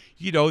of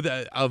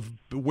of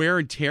wear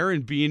and tear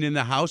and being in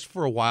the house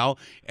for a while,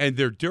 and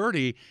they're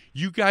dirty,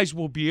 you guys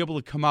will be able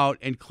to come out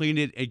and clean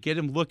it and get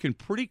them looking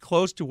pretty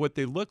close to what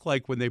they look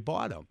like when they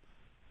bought them.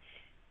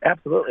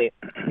 Absolutely.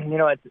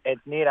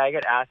 It's neat. I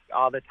get asked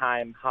all the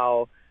time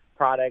how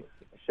products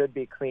should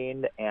be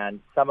cleaned, and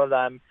some of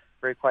them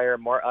require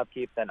more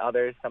upkeep than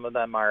others. Some of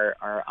them are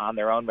on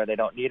their own where they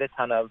don't need a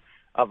ton of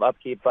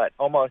upkeep, but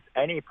almost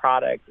any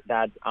product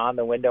that's on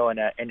the window in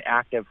an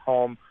active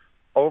home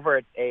over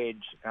its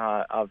age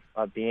of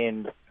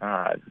being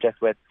just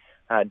with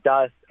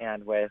dust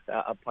and with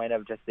a point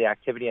of just the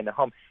activity in the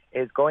home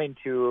is going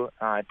to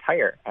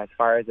tire as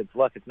far as its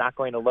look. It's not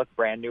going to look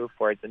brand new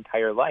for its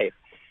entire life.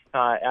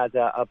 As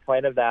a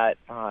point of that,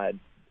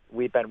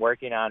 we've been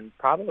working on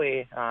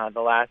probably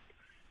the last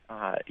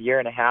year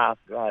and a half,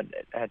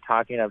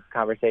 talking of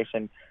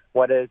conversation,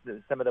 what is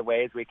some of the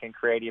ways we can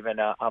create even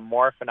a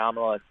more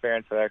phenomenal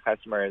experience with our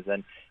customers,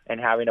 and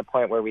having a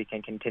point where we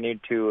can continue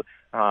to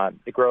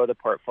grow the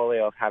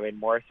portfolio of having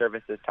more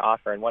services to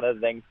offer. And one of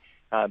the things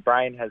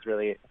Brian has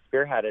really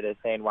spearheaded is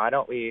saying, why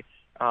don't we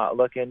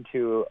look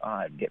into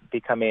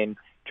becoming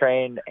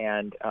trained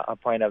and a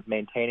point of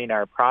maintaining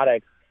our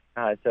products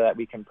so that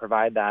we can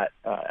provide that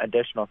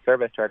additional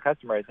service to our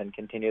customers and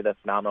continue the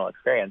phenomenal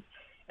experience.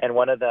 And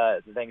one of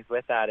the things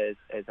with that is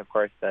of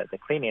course, the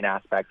cleaning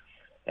aspect.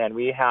 And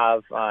we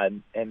have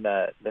in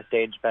the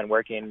stage been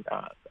working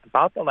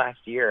about the last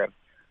year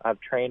of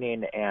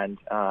training and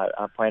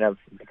a point of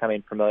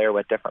becoming familiar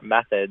with different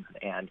methods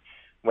and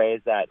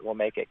ways that will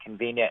make it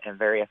convenient and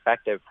very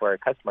effective for our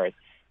customers.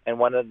 And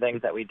one of the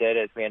things that we did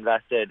is we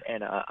invested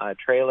in a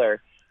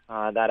trailer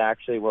that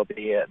actually will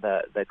be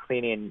the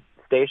cleaning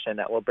station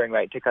that we'll bring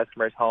right to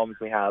customers' homes.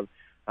 We have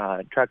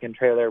truck and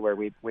trailer where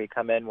we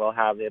come in. We'll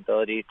have the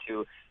ability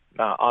to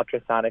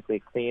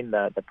ultrasonically clean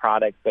the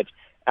products, which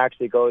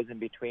actually goes in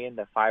between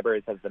the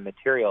fibers of the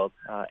materials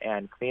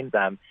and cleans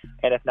them.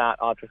 And if not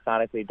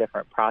ultrasonically,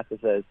 different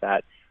processes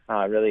that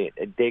really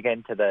dig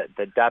into the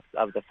depths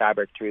of the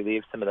fabric to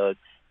relieve some of those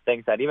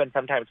things that even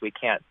sometimes we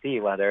can't see,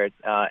 whether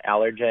it's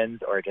allergens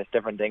or just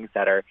different things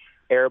that are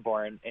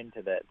airborne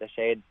into the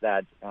shades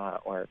that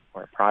or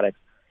products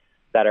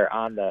that are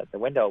on the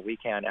window. We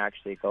can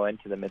actually go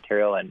into the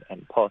material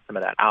and pull some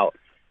of that out.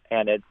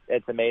 And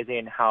it's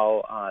amazing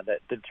how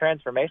the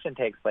transformation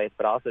takes place,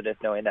 but also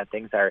just knowing that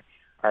things are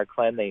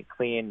cleanly,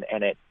 clean,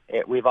 and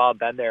we've all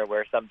been there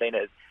where something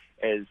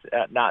is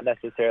not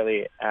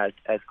necessarily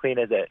as clean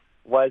as it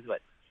was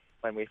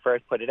when we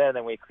first put it in,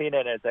 and we clean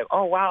it, and it's like,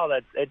 oh wow,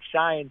 it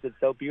shines, it's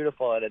so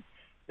beautiful, and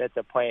it's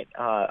a point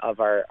of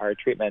our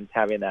treatments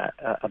having that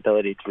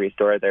ability to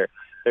restore their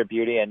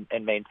beauty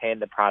and maintain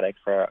the product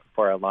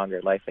for a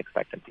longer life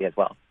expectancy as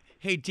well.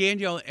 Hey,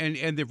 Daniel,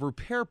 and the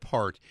repair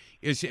part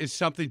is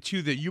something,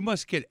 too, that you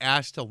must get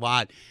asked a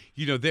lot.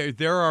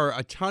 There are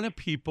a ton of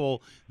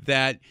people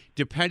that,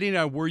 depending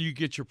on where you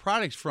get your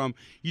products from,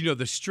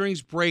 the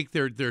strings break.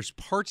 There's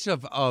parts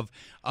of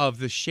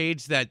the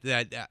shades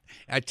that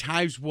at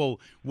times will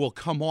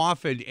come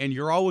off, and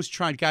you're always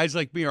trying, guys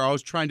like me are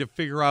always trying to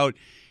figure out,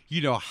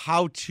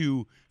 how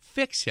to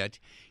fix it.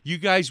 You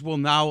guys will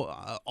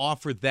now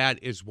offer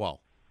that as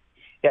well.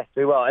 Yes,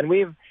 we will. And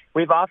we've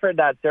We've offered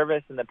that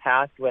service in the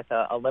past with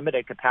a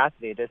limited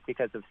capacity just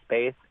because of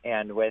space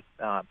and with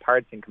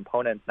parts and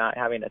components not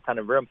having a ton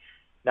of room.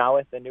 Now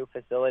with the new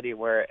facility,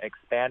 we're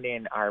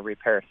expanding our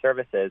repair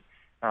services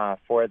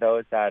for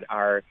those that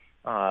are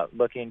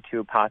looking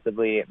to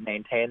possibly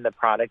maintain the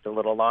product a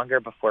little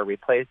longer before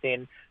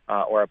replacing,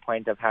 or a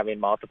point of having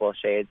multiple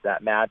shades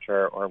that match,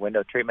 or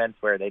window treatments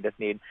where they just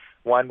need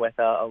one with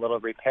a little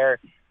repair.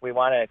 We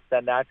want to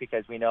extend that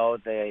because we know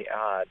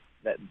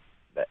that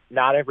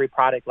not every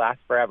product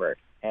lasts forever,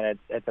 and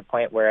it's a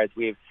point where, as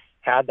we've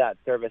had that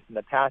service in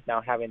the past,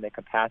 now having the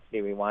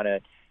capacity, we want to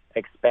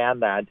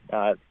expand that.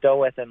 Still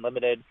within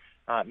limited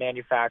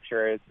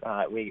manufacturers,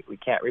 we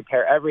can't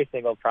repair every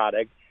single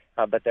product,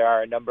 but there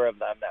are a number of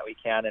them that we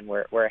can, and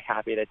we're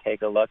happy to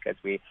take a look as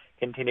we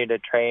continue to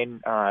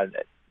train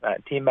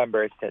team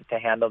members to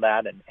handle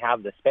that and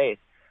have the space.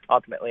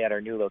 Ultimately, at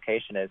our new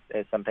location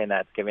is something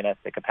that's giving us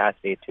the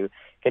capacity to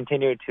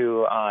continue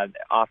to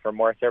offer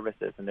more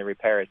services, and the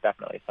repair is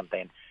definitely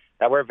something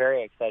that we're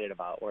very excited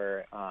about.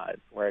 We're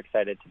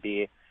excited to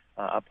be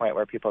a point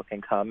where people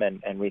can come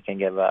and we can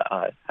give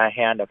a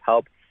hand of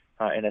help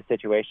in a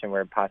situation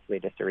where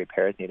possibly just a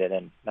repair is needed.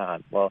 And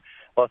we'll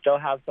still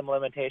have some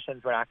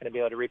limitations. We're not going to be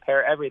able to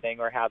repair everything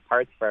or have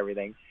parts for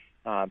everything.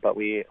 But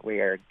we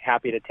are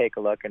happy to take a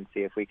look and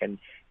see if we can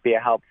be a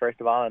help,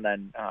 first of all, and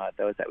then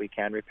those that we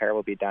can repair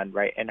will be done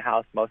right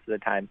in-house most of the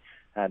time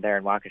there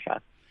in Waukesha.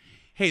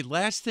 Hey,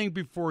 last thing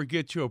before we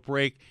get to a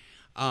break,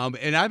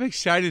 and I'm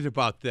excited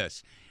about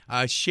this.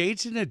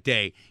 Shades in a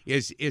Day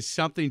is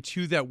something,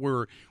 too, that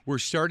we're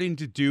starting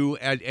to do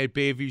at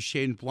Bayview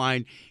Shade and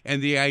Blind.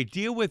 And the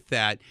idea with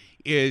that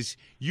is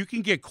you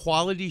can get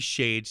quality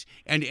shades,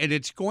 and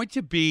it's going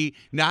to be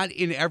not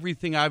in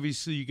everything,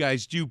 obviously, you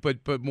guys do,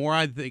 but more,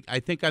 I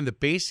think on the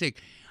basic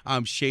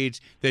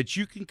shades, that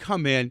you can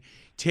come in,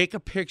 take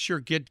a picture,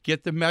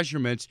 get the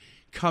measurements,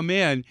 come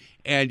in,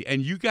 and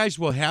you guys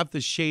will have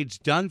the shades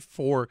done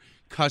for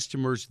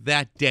customers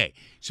that day.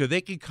 So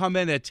they can come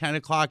in at 10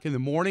 o'clock in the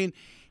morning,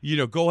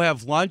 go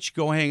have lunch,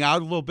 go hang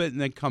out a little bit,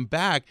 and then come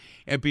back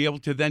and be able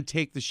to then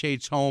take the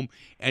shades home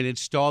and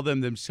install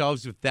them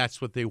themselves if that's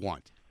what they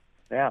want.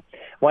 Yeah.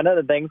 One of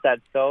the things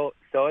that's so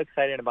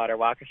exciting about our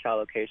Waukesha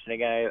location,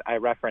 again, I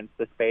referenced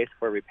the space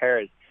for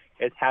repairs,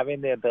 is having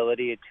the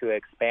ability to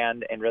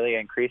expand and really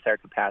increase our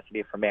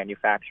capacity for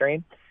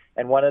manufacturing.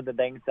 And one of the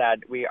things that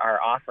we are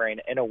offering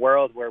in a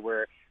world where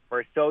we're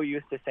so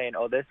used to saying,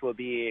 oh, this will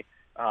be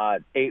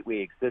 8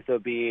 weeks, this will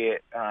be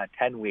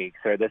 10 weeks,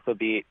 or this will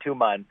be 2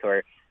 months,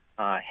 or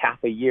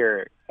half a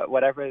year,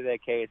 whatever the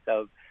case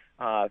of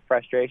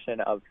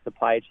frustration of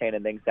supply chain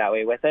and things that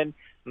way. Within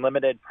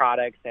limited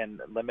products and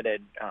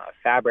limited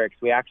fabrics,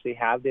 we actually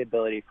have the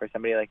ability for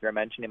somebody like you're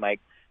mentioning,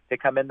 Mike, to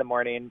come in the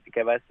morning,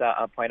 give us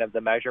a point of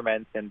the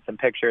measurements and some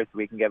pictures so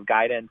we can give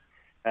guidance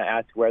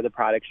as to where the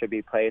product should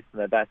be placed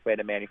and the best way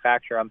to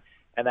manufacture them.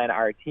 And then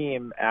our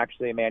team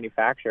actually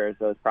manufactures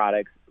those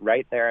products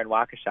right there in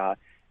Waukesha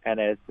and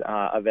is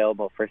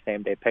available for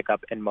same-day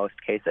pickup in most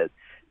cases,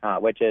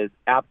 which is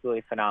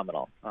absolutely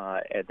phenomenal.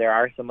 There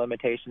are some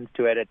limitations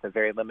to it. It's a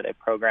very limited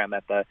program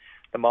at the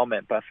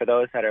moment, but for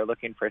those that are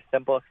looking for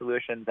simple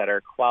solutions that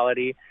are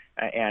quality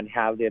and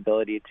have the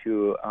ability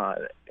to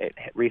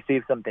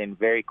receive something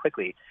very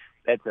quickly,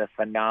 it's a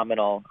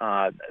phenomenal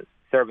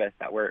service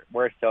that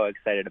we're so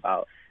excited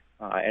about.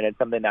 And it's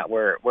something that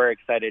we're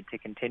excited to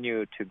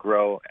continue to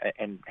grow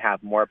and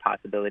have more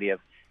possibility of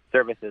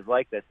services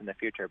like this in the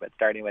future. But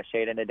starting with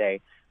Shade in a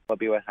Day, we'll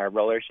be with our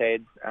roller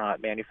shades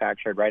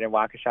manufactured right in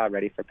Waukesha,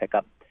 ready for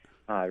pickup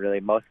really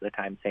most of the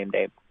time, same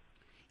day.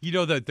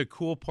 The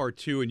cool part,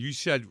 too, and you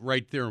said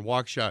right there in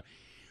Waukesha,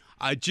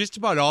 just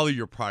about all of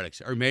your products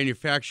are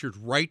manufactured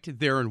right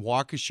there in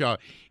Waukesha.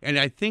 And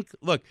I think,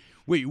 look,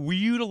 we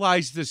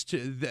utilize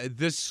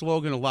this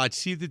slogan a lot: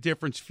 see the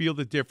difference, feel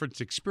the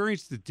difference,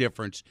 experience the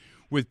difference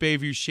with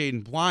Bayview Shade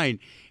and Blind.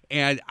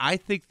 And I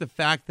think the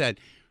fact that,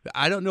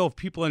 I don't know if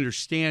people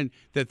understand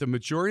that the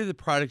majority of the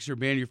products are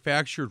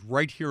manufactured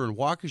right here in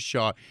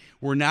Waukesha.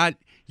 We're not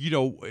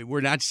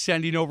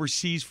sending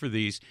overseas for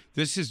these.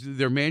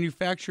 They're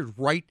manufactured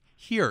right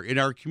here in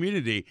our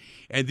community,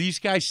 and these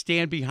guys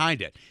stand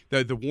behind it.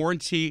 The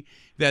warranty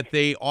that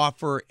they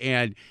offer,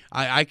 and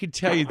I can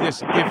tell you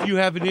this: if you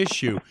have an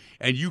issue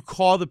and you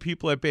call the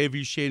people at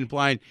Bayview Shade and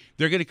Blind,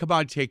 they're going to come out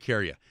and take care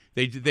of you.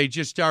 They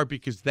just are,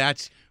 because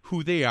that's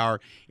who they are.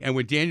 And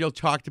when Daniel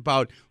talked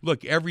about,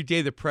 look, every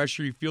day the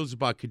pressure he feels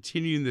about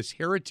continuing this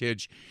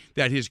heritage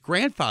that his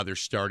grandfather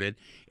started,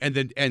 and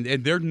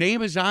their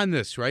name is on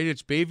this, right?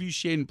 It's Bayview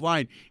Shade and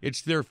Blind.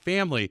 It's their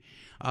family.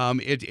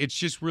 It's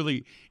just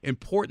really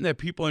important that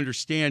people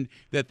understand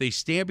that they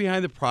stand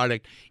behind the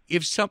product.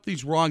 If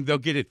something's wrong, they'll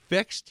get it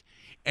fixed.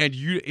 And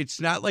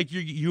it's not like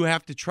you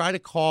have to try to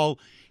call,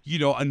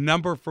 a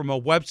number from a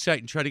website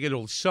and try to get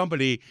hold of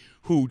somebody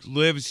who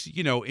lives,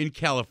 in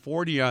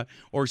California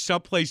or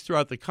someplace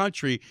throughout the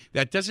country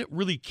that doesn't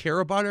really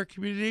care about our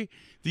community.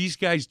 These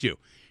guys do.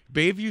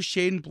 Bayview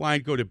Shade and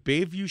Blind, go to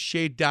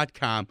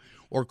BayviewShade.com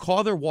or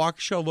call their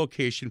Waukesha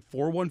location,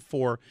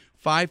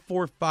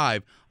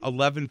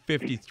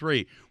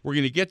 545-1153. We're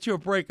going to get to a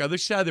break. Other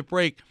side of the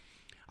break,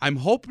 I'm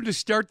hoping to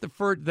start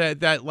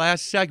that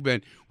last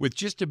segment with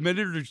just a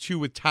minute or two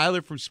with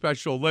Tyler from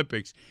Special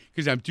Olympics,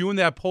 because I'm doing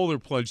that polar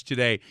plunge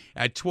today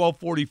at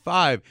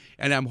 12:45,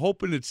 and I'm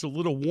hoping it's a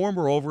little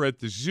warmer over at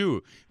the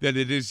zoo than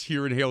it is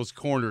here in Hales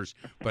Corners,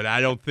 but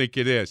I don't think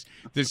it is.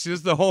 This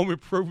is the Home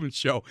Improvement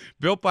Show,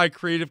 built by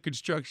Creative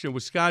Construction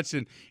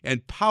Wisconsin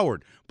and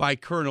powered by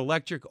Current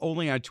Electric,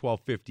 only on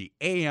 1250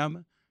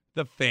 AM,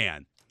 The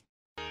Fan.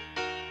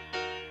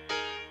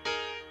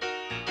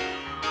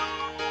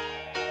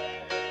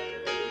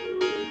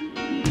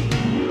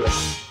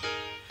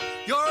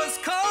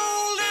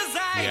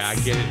 Yeah, I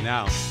get it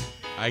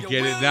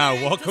now.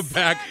 Welcome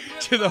back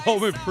to the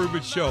Home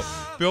Improvement Show,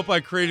 built by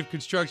Creative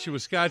Construction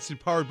Wisconsin,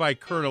 powered by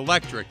Current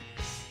Electric.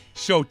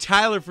 So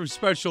Tyler from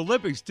Special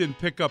Olympics didn't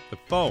pick up the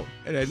phone,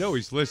 and I know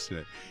he's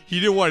listening. He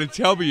didn't want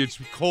to tell me it's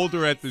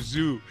colder at the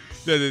zoo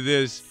than it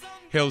is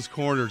Hales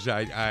Corners.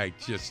 I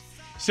just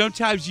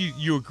sometimes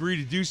you agree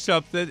to do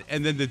something,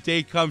 and then the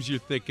day comes, you're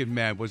thinking,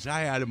 man, was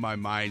I out of my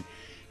mind?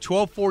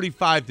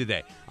 12:45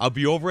 today. I'll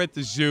be over at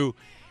the zoo.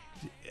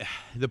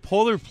 The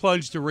polar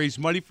plunge to raise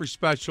money for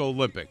Special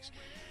Olympics.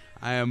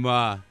 I am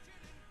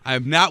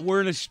not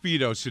wearing a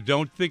Speedo, so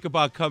don't think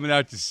about coming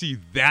out to see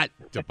that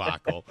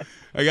debacle.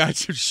 I got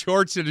some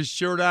shorts and a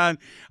shirt on.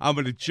 I'm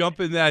going to jump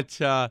in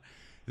that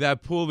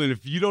pool, and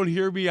if you don't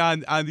hear me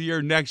on the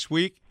air next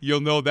week,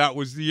 you'll know that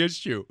was the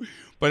issue.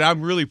 But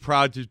I'm really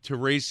proud to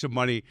raise some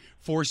money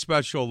for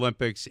Special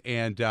Olympics.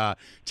 And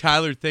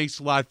Tyler, thanks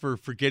a lot for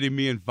getting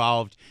me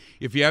involved.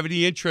 If you have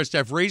any interest,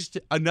 I've raised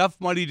enough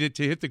money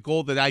to hit the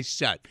goal that I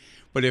set.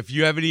 But if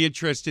you have any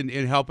interest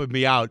in helping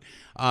me out,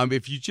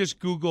 if you just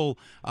Google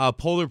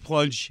Polar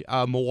Plunge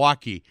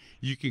Milwaukee,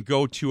 you can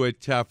go to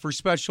it for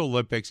Special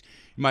Olympics.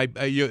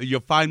 You'll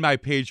find my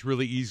page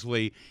really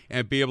easily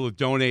and be able to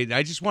donate. And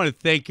I just want to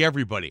thank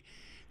everybody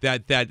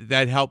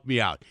that helped me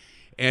out.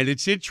 And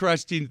it's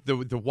interesting,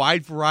 the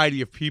wide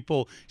variety of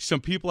people. Some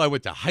people I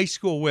went to high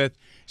school with,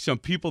 some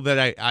people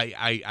that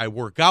I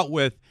work out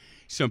with,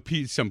 some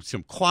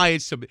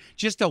clients,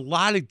 just a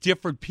lot of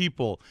different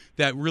people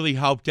that really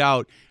helped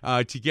out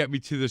to get me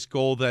to this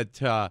goal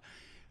that I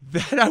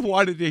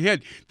wanted to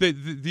hit.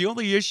 The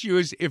only issue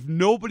is if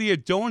nobody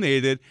had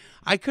donated,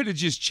 I could have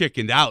just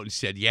chickened out and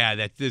said,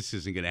 yeah, this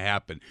isn't going to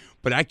happen.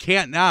 But I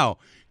can't now,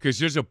 because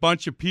there's a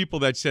bunch of people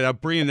that said, I'm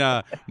bringing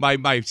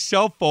my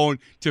cell phone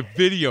to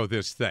video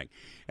this thing.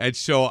 And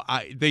so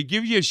they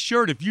give you a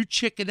shirt. If you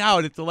chicken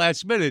out at the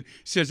last minute,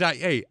 says,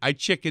 hey, I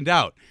chickened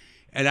out.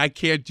 And I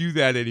can't do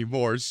that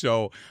anymore.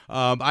 So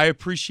I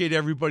appreciate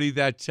everybody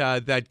that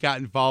got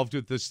involved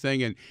with this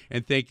thing, and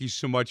thank you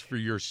so much for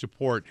your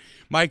support.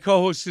 My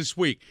co-host this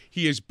week,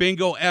 he is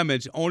Bingo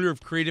Emmons, owner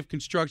of Creative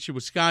Construction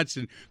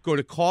Wisconsin. Go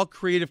to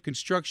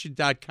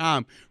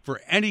callcreativeconstruction.com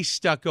for any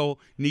stucco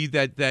need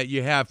that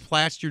you have,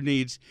 plaster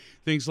needs,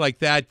 things like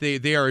that.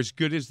 They are as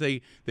good as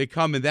they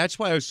come, and that's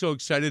why I was so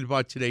excited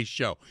about today's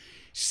show.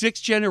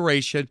 6th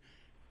generation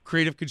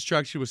Creative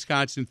Construction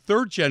Wisconsin,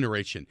 3rd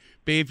generation,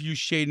 Bayview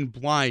Shade and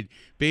Blind,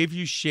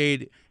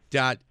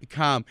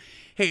 BayviewShade.com.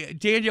 Hey,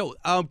 Daniel,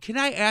 can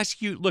I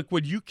ask you, look,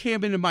 when you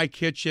came into my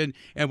kitchen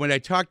and when I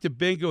talked to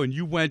Bingo and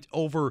you went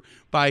over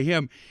by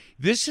him,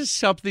 this is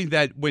something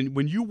that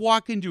when you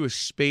walk into a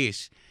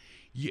space,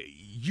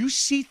 you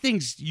see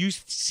things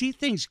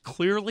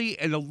clearly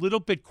and a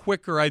little bit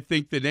quicker, I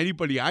think, than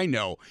anybody I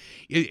know.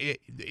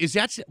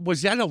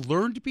 Was that a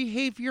learned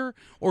behavior,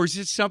 or is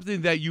it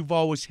something that you've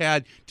always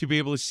had to be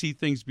able to see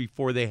things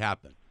before they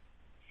happen?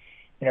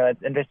 You know,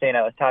 it's interesting.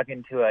 I was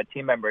talking to a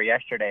team member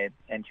yesterday,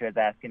 and she was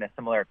asking a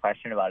similar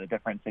question about a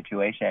different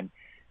situation.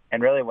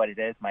 And really what it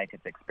is, Mike,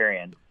 it's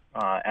experience.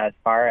 As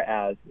far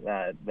as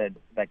the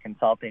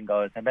consulting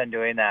goes, I've been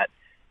doing that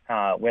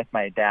with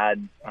my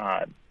dad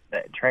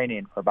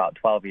training for about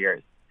 12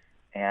 years.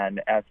 And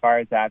as far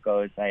as that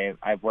goes,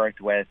 I've worked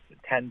with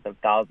tens of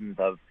thousands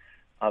of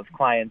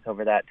clients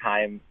over that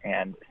time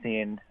and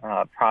seen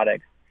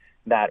products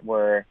that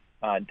were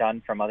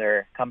done from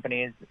other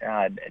companies,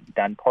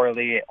 done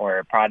poorly,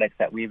 or products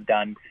that we've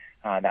done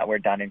that were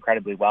done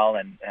incredibly well,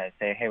 and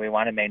say, hey, we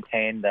want to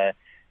maintain the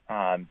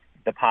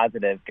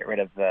positive, get rid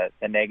of the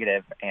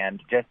negative,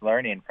 and just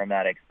learning from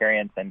that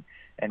experience, and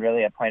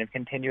really a point of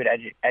continued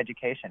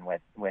education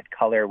with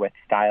color, with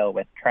style,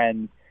 with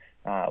trends,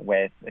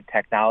 with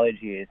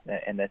technologies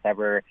in this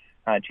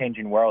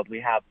ever-changing world.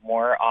 We have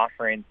more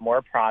offerings,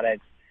 more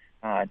products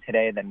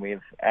today than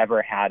we've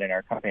ever had in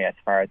our company as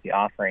far as the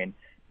offering.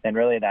 And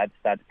really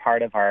that's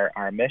part of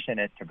our mission,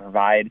 is to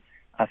provide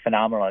a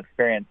phenomenal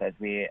experience as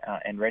we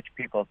enrich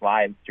people's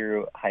lives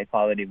through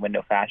high-quality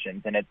window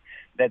fashions. And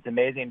that's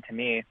amazing to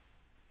me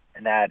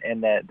that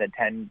in the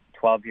 10,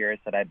 12 years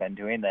that I've been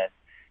doing this,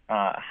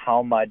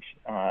 how much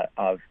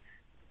of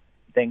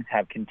things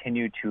have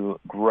continued to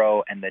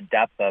grow, and the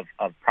depth of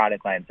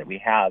product lines that we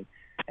have.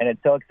 And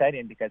it's so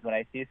exciting because when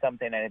I see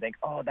something and I think,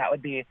 oh, that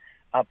would be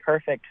a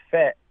perfect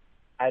fit,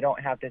 I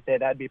don't have to say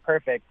that'd be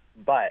perfect,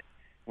 but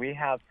we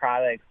have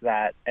products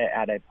that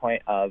at a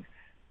point of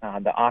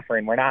the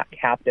offering. We're not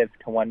captive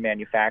to one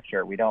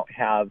manufacturer. We don't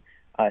have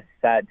a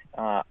set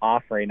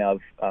offering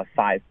of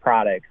 5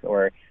 products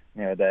or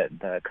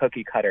the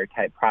cookie cutter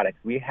type products.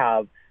 We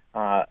have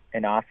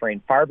an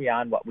offering far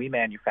beyond what we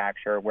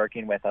manufacture,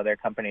 working with other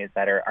companies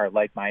that are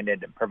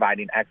like-minded and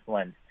providing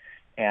excellence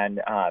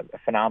and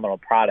phenomenal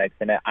products.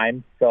 And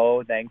I'm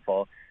so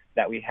thankful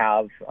that we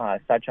have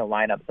such a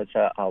lineup, such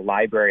a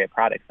library of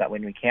products, that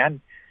when we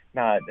can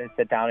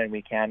sit down and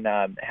we can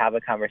have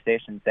a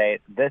conversation, say,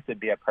 this would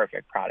be a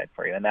perfect product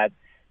for you. And that's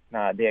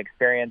the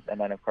experience, and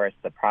then, of course,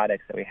 the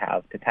products that we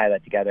have to tie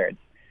that together.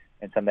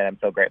 It's something I'm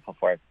so grateful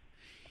for.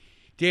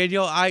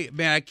 Daniel,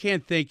 I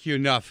can't thank you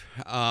enough.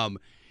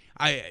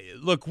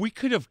 Look, we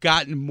could have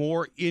gotten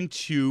more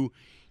into,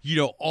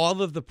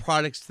 all of the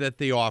products that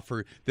they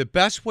offer. The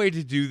best way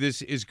to do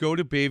this is go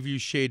to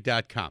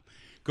BayviewShade.com.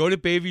 Go to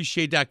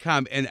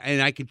BayviewShade.com,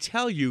 and I can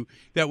tell you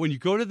that when you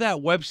go to that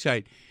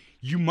website,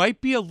 you might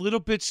be a little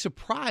bit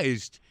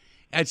surprised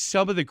at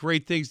some of the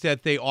great things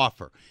that they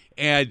offer.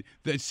 And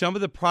some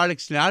of the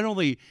products, not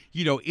only,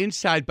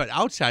 inside but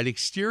outside,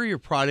 exterior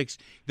products,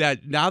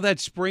 that now that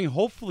spring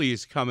hopefully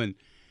is coming.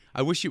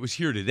 I wish it was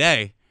here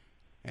today,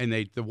 and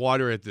the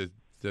water at the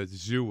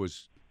zoo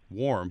was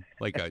warm,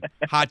 like a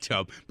hot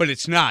tub, but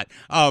it's not.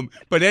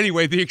 But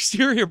anyway, the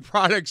exterior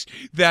products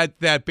that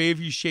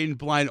Bayview Shade and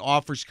Blind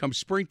offers come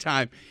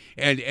springtime,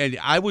 and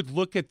I would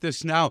look at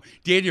this now.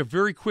 Daniel,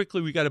 very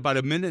quickly, we got about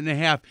a minute and a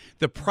half.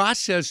 The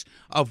process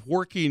of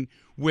working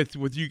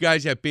with you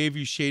guys at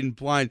Bayview Shade and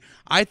Blind,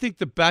 I think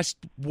the best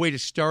way to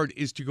start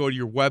is to go to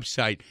your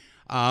website.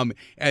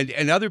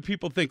 And other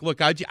people think,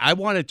 look, I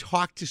want to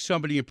talk to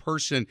somebody in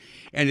person,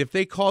 and if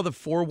they call the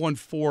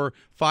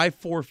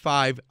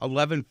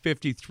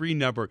 414-545-1153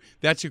 number,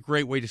 that's a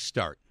great way to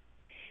start.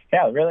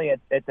 Yeah, really,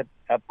 it's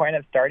a point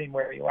of starting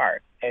where you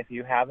are. If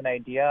you have an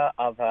idea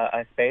of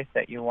a space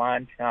that you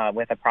want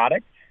with a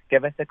product,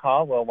 give us a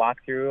call. We'll walk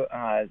through,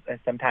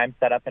 sometimes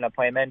set up an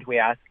appointment. We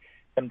ask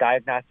some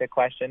diagnostic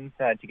questions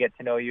to get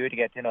to know you, to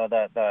get to know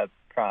the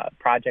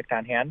project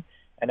on hand.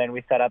 And then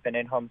we set up an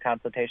in-home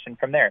consultation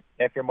from there.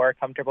 If you're more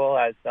comfortable,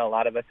 as a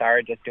lot of us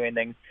are, just doing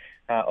things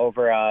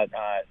over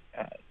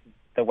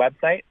the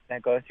website,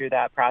 that goes through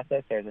that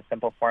process. There's a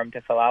simple form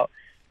to fill out.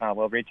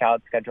 We'll reach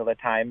out, schedule a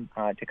time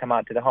to come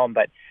out to the home.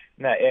 But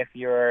if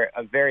you're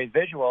very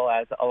visual,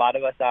 as a lot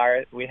of us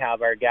are, we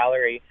have our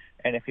gallery.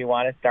 And if you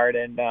want to start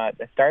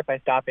by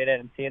stopping in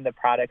and seeing the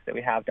products that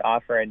we have to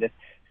offer and just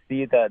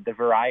see the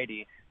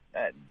variety,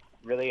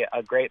 really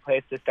a great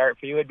place to start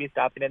for you would be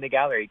stopping in the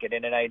gallery,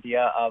 getting an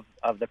idea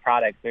of the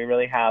products. We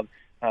really have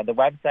the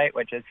website,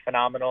 which is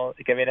phenomenal,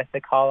 giving us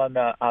a call on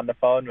the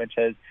phone, which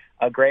is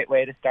a great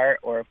way to start,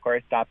 or, of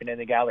course, stopping in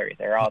the gallery.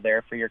 They're all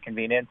there for your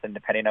convenience, and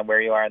depending on where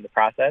you are in the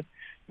process,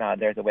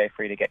 there's a way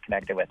for you to get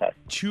connected with us.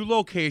 2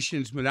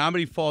 locations,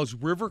 Menomonee Falls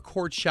River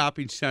Court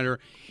Shopping Center,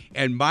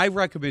 and my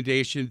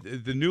recommendation,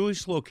 the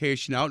newest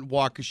location out in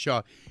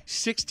Waukesha,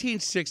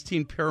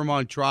 1616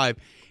 Paramount Drive,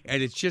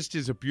 and it just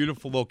is a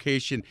beautiful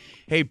location.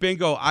 Hey,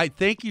 Bingo, I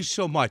thank you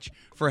so much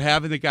for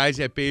having the guys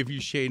at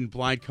Bayview Shade and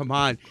Blind come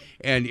on,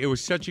 and it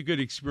was such a good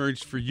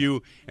experience for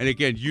you. And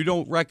again, you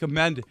don't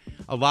recommend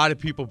a lot of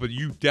people, but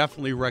you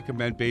definitely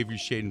recommend Bayview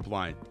Shade and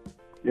Blind.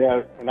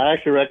 Yeah, and I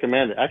actually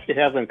recommend it. I actually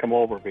have them come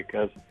over,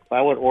 because if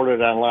I would order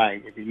it online,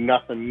 it'd be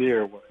nothing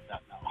near what it's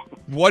at now.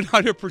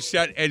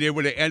 100%, and it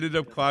would have ended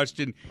up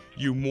costing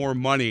you more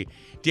money.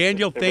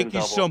 Daniel, thank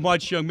you so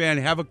much, young man.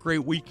 Have a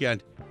great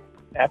weekend.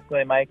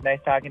 Absolutely, Mike. Nice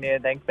talking to you.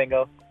 Thanks,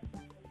 Bingo.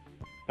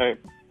 Hey,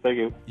 thank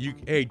you.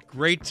 Hey,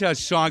 great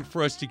song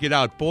for us to get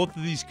out. Both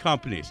of these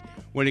companies,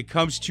 when it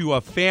comes to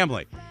a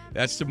family,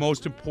 that's the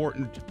most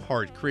important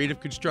part. Creative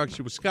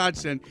Construction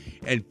Wisconsin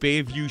and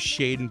Bayview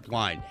Shade and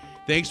Blind.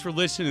 Thanks for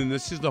listening.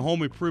 This is the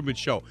Home Improvement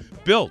Show,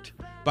 built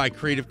by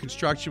Creative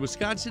Construction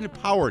Wisconsin and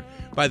powered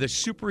by the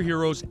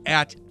superheroes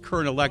at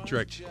Kern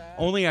Electric.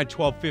 Only on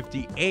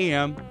 1250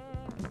 AM,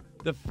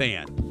 The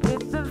Fan.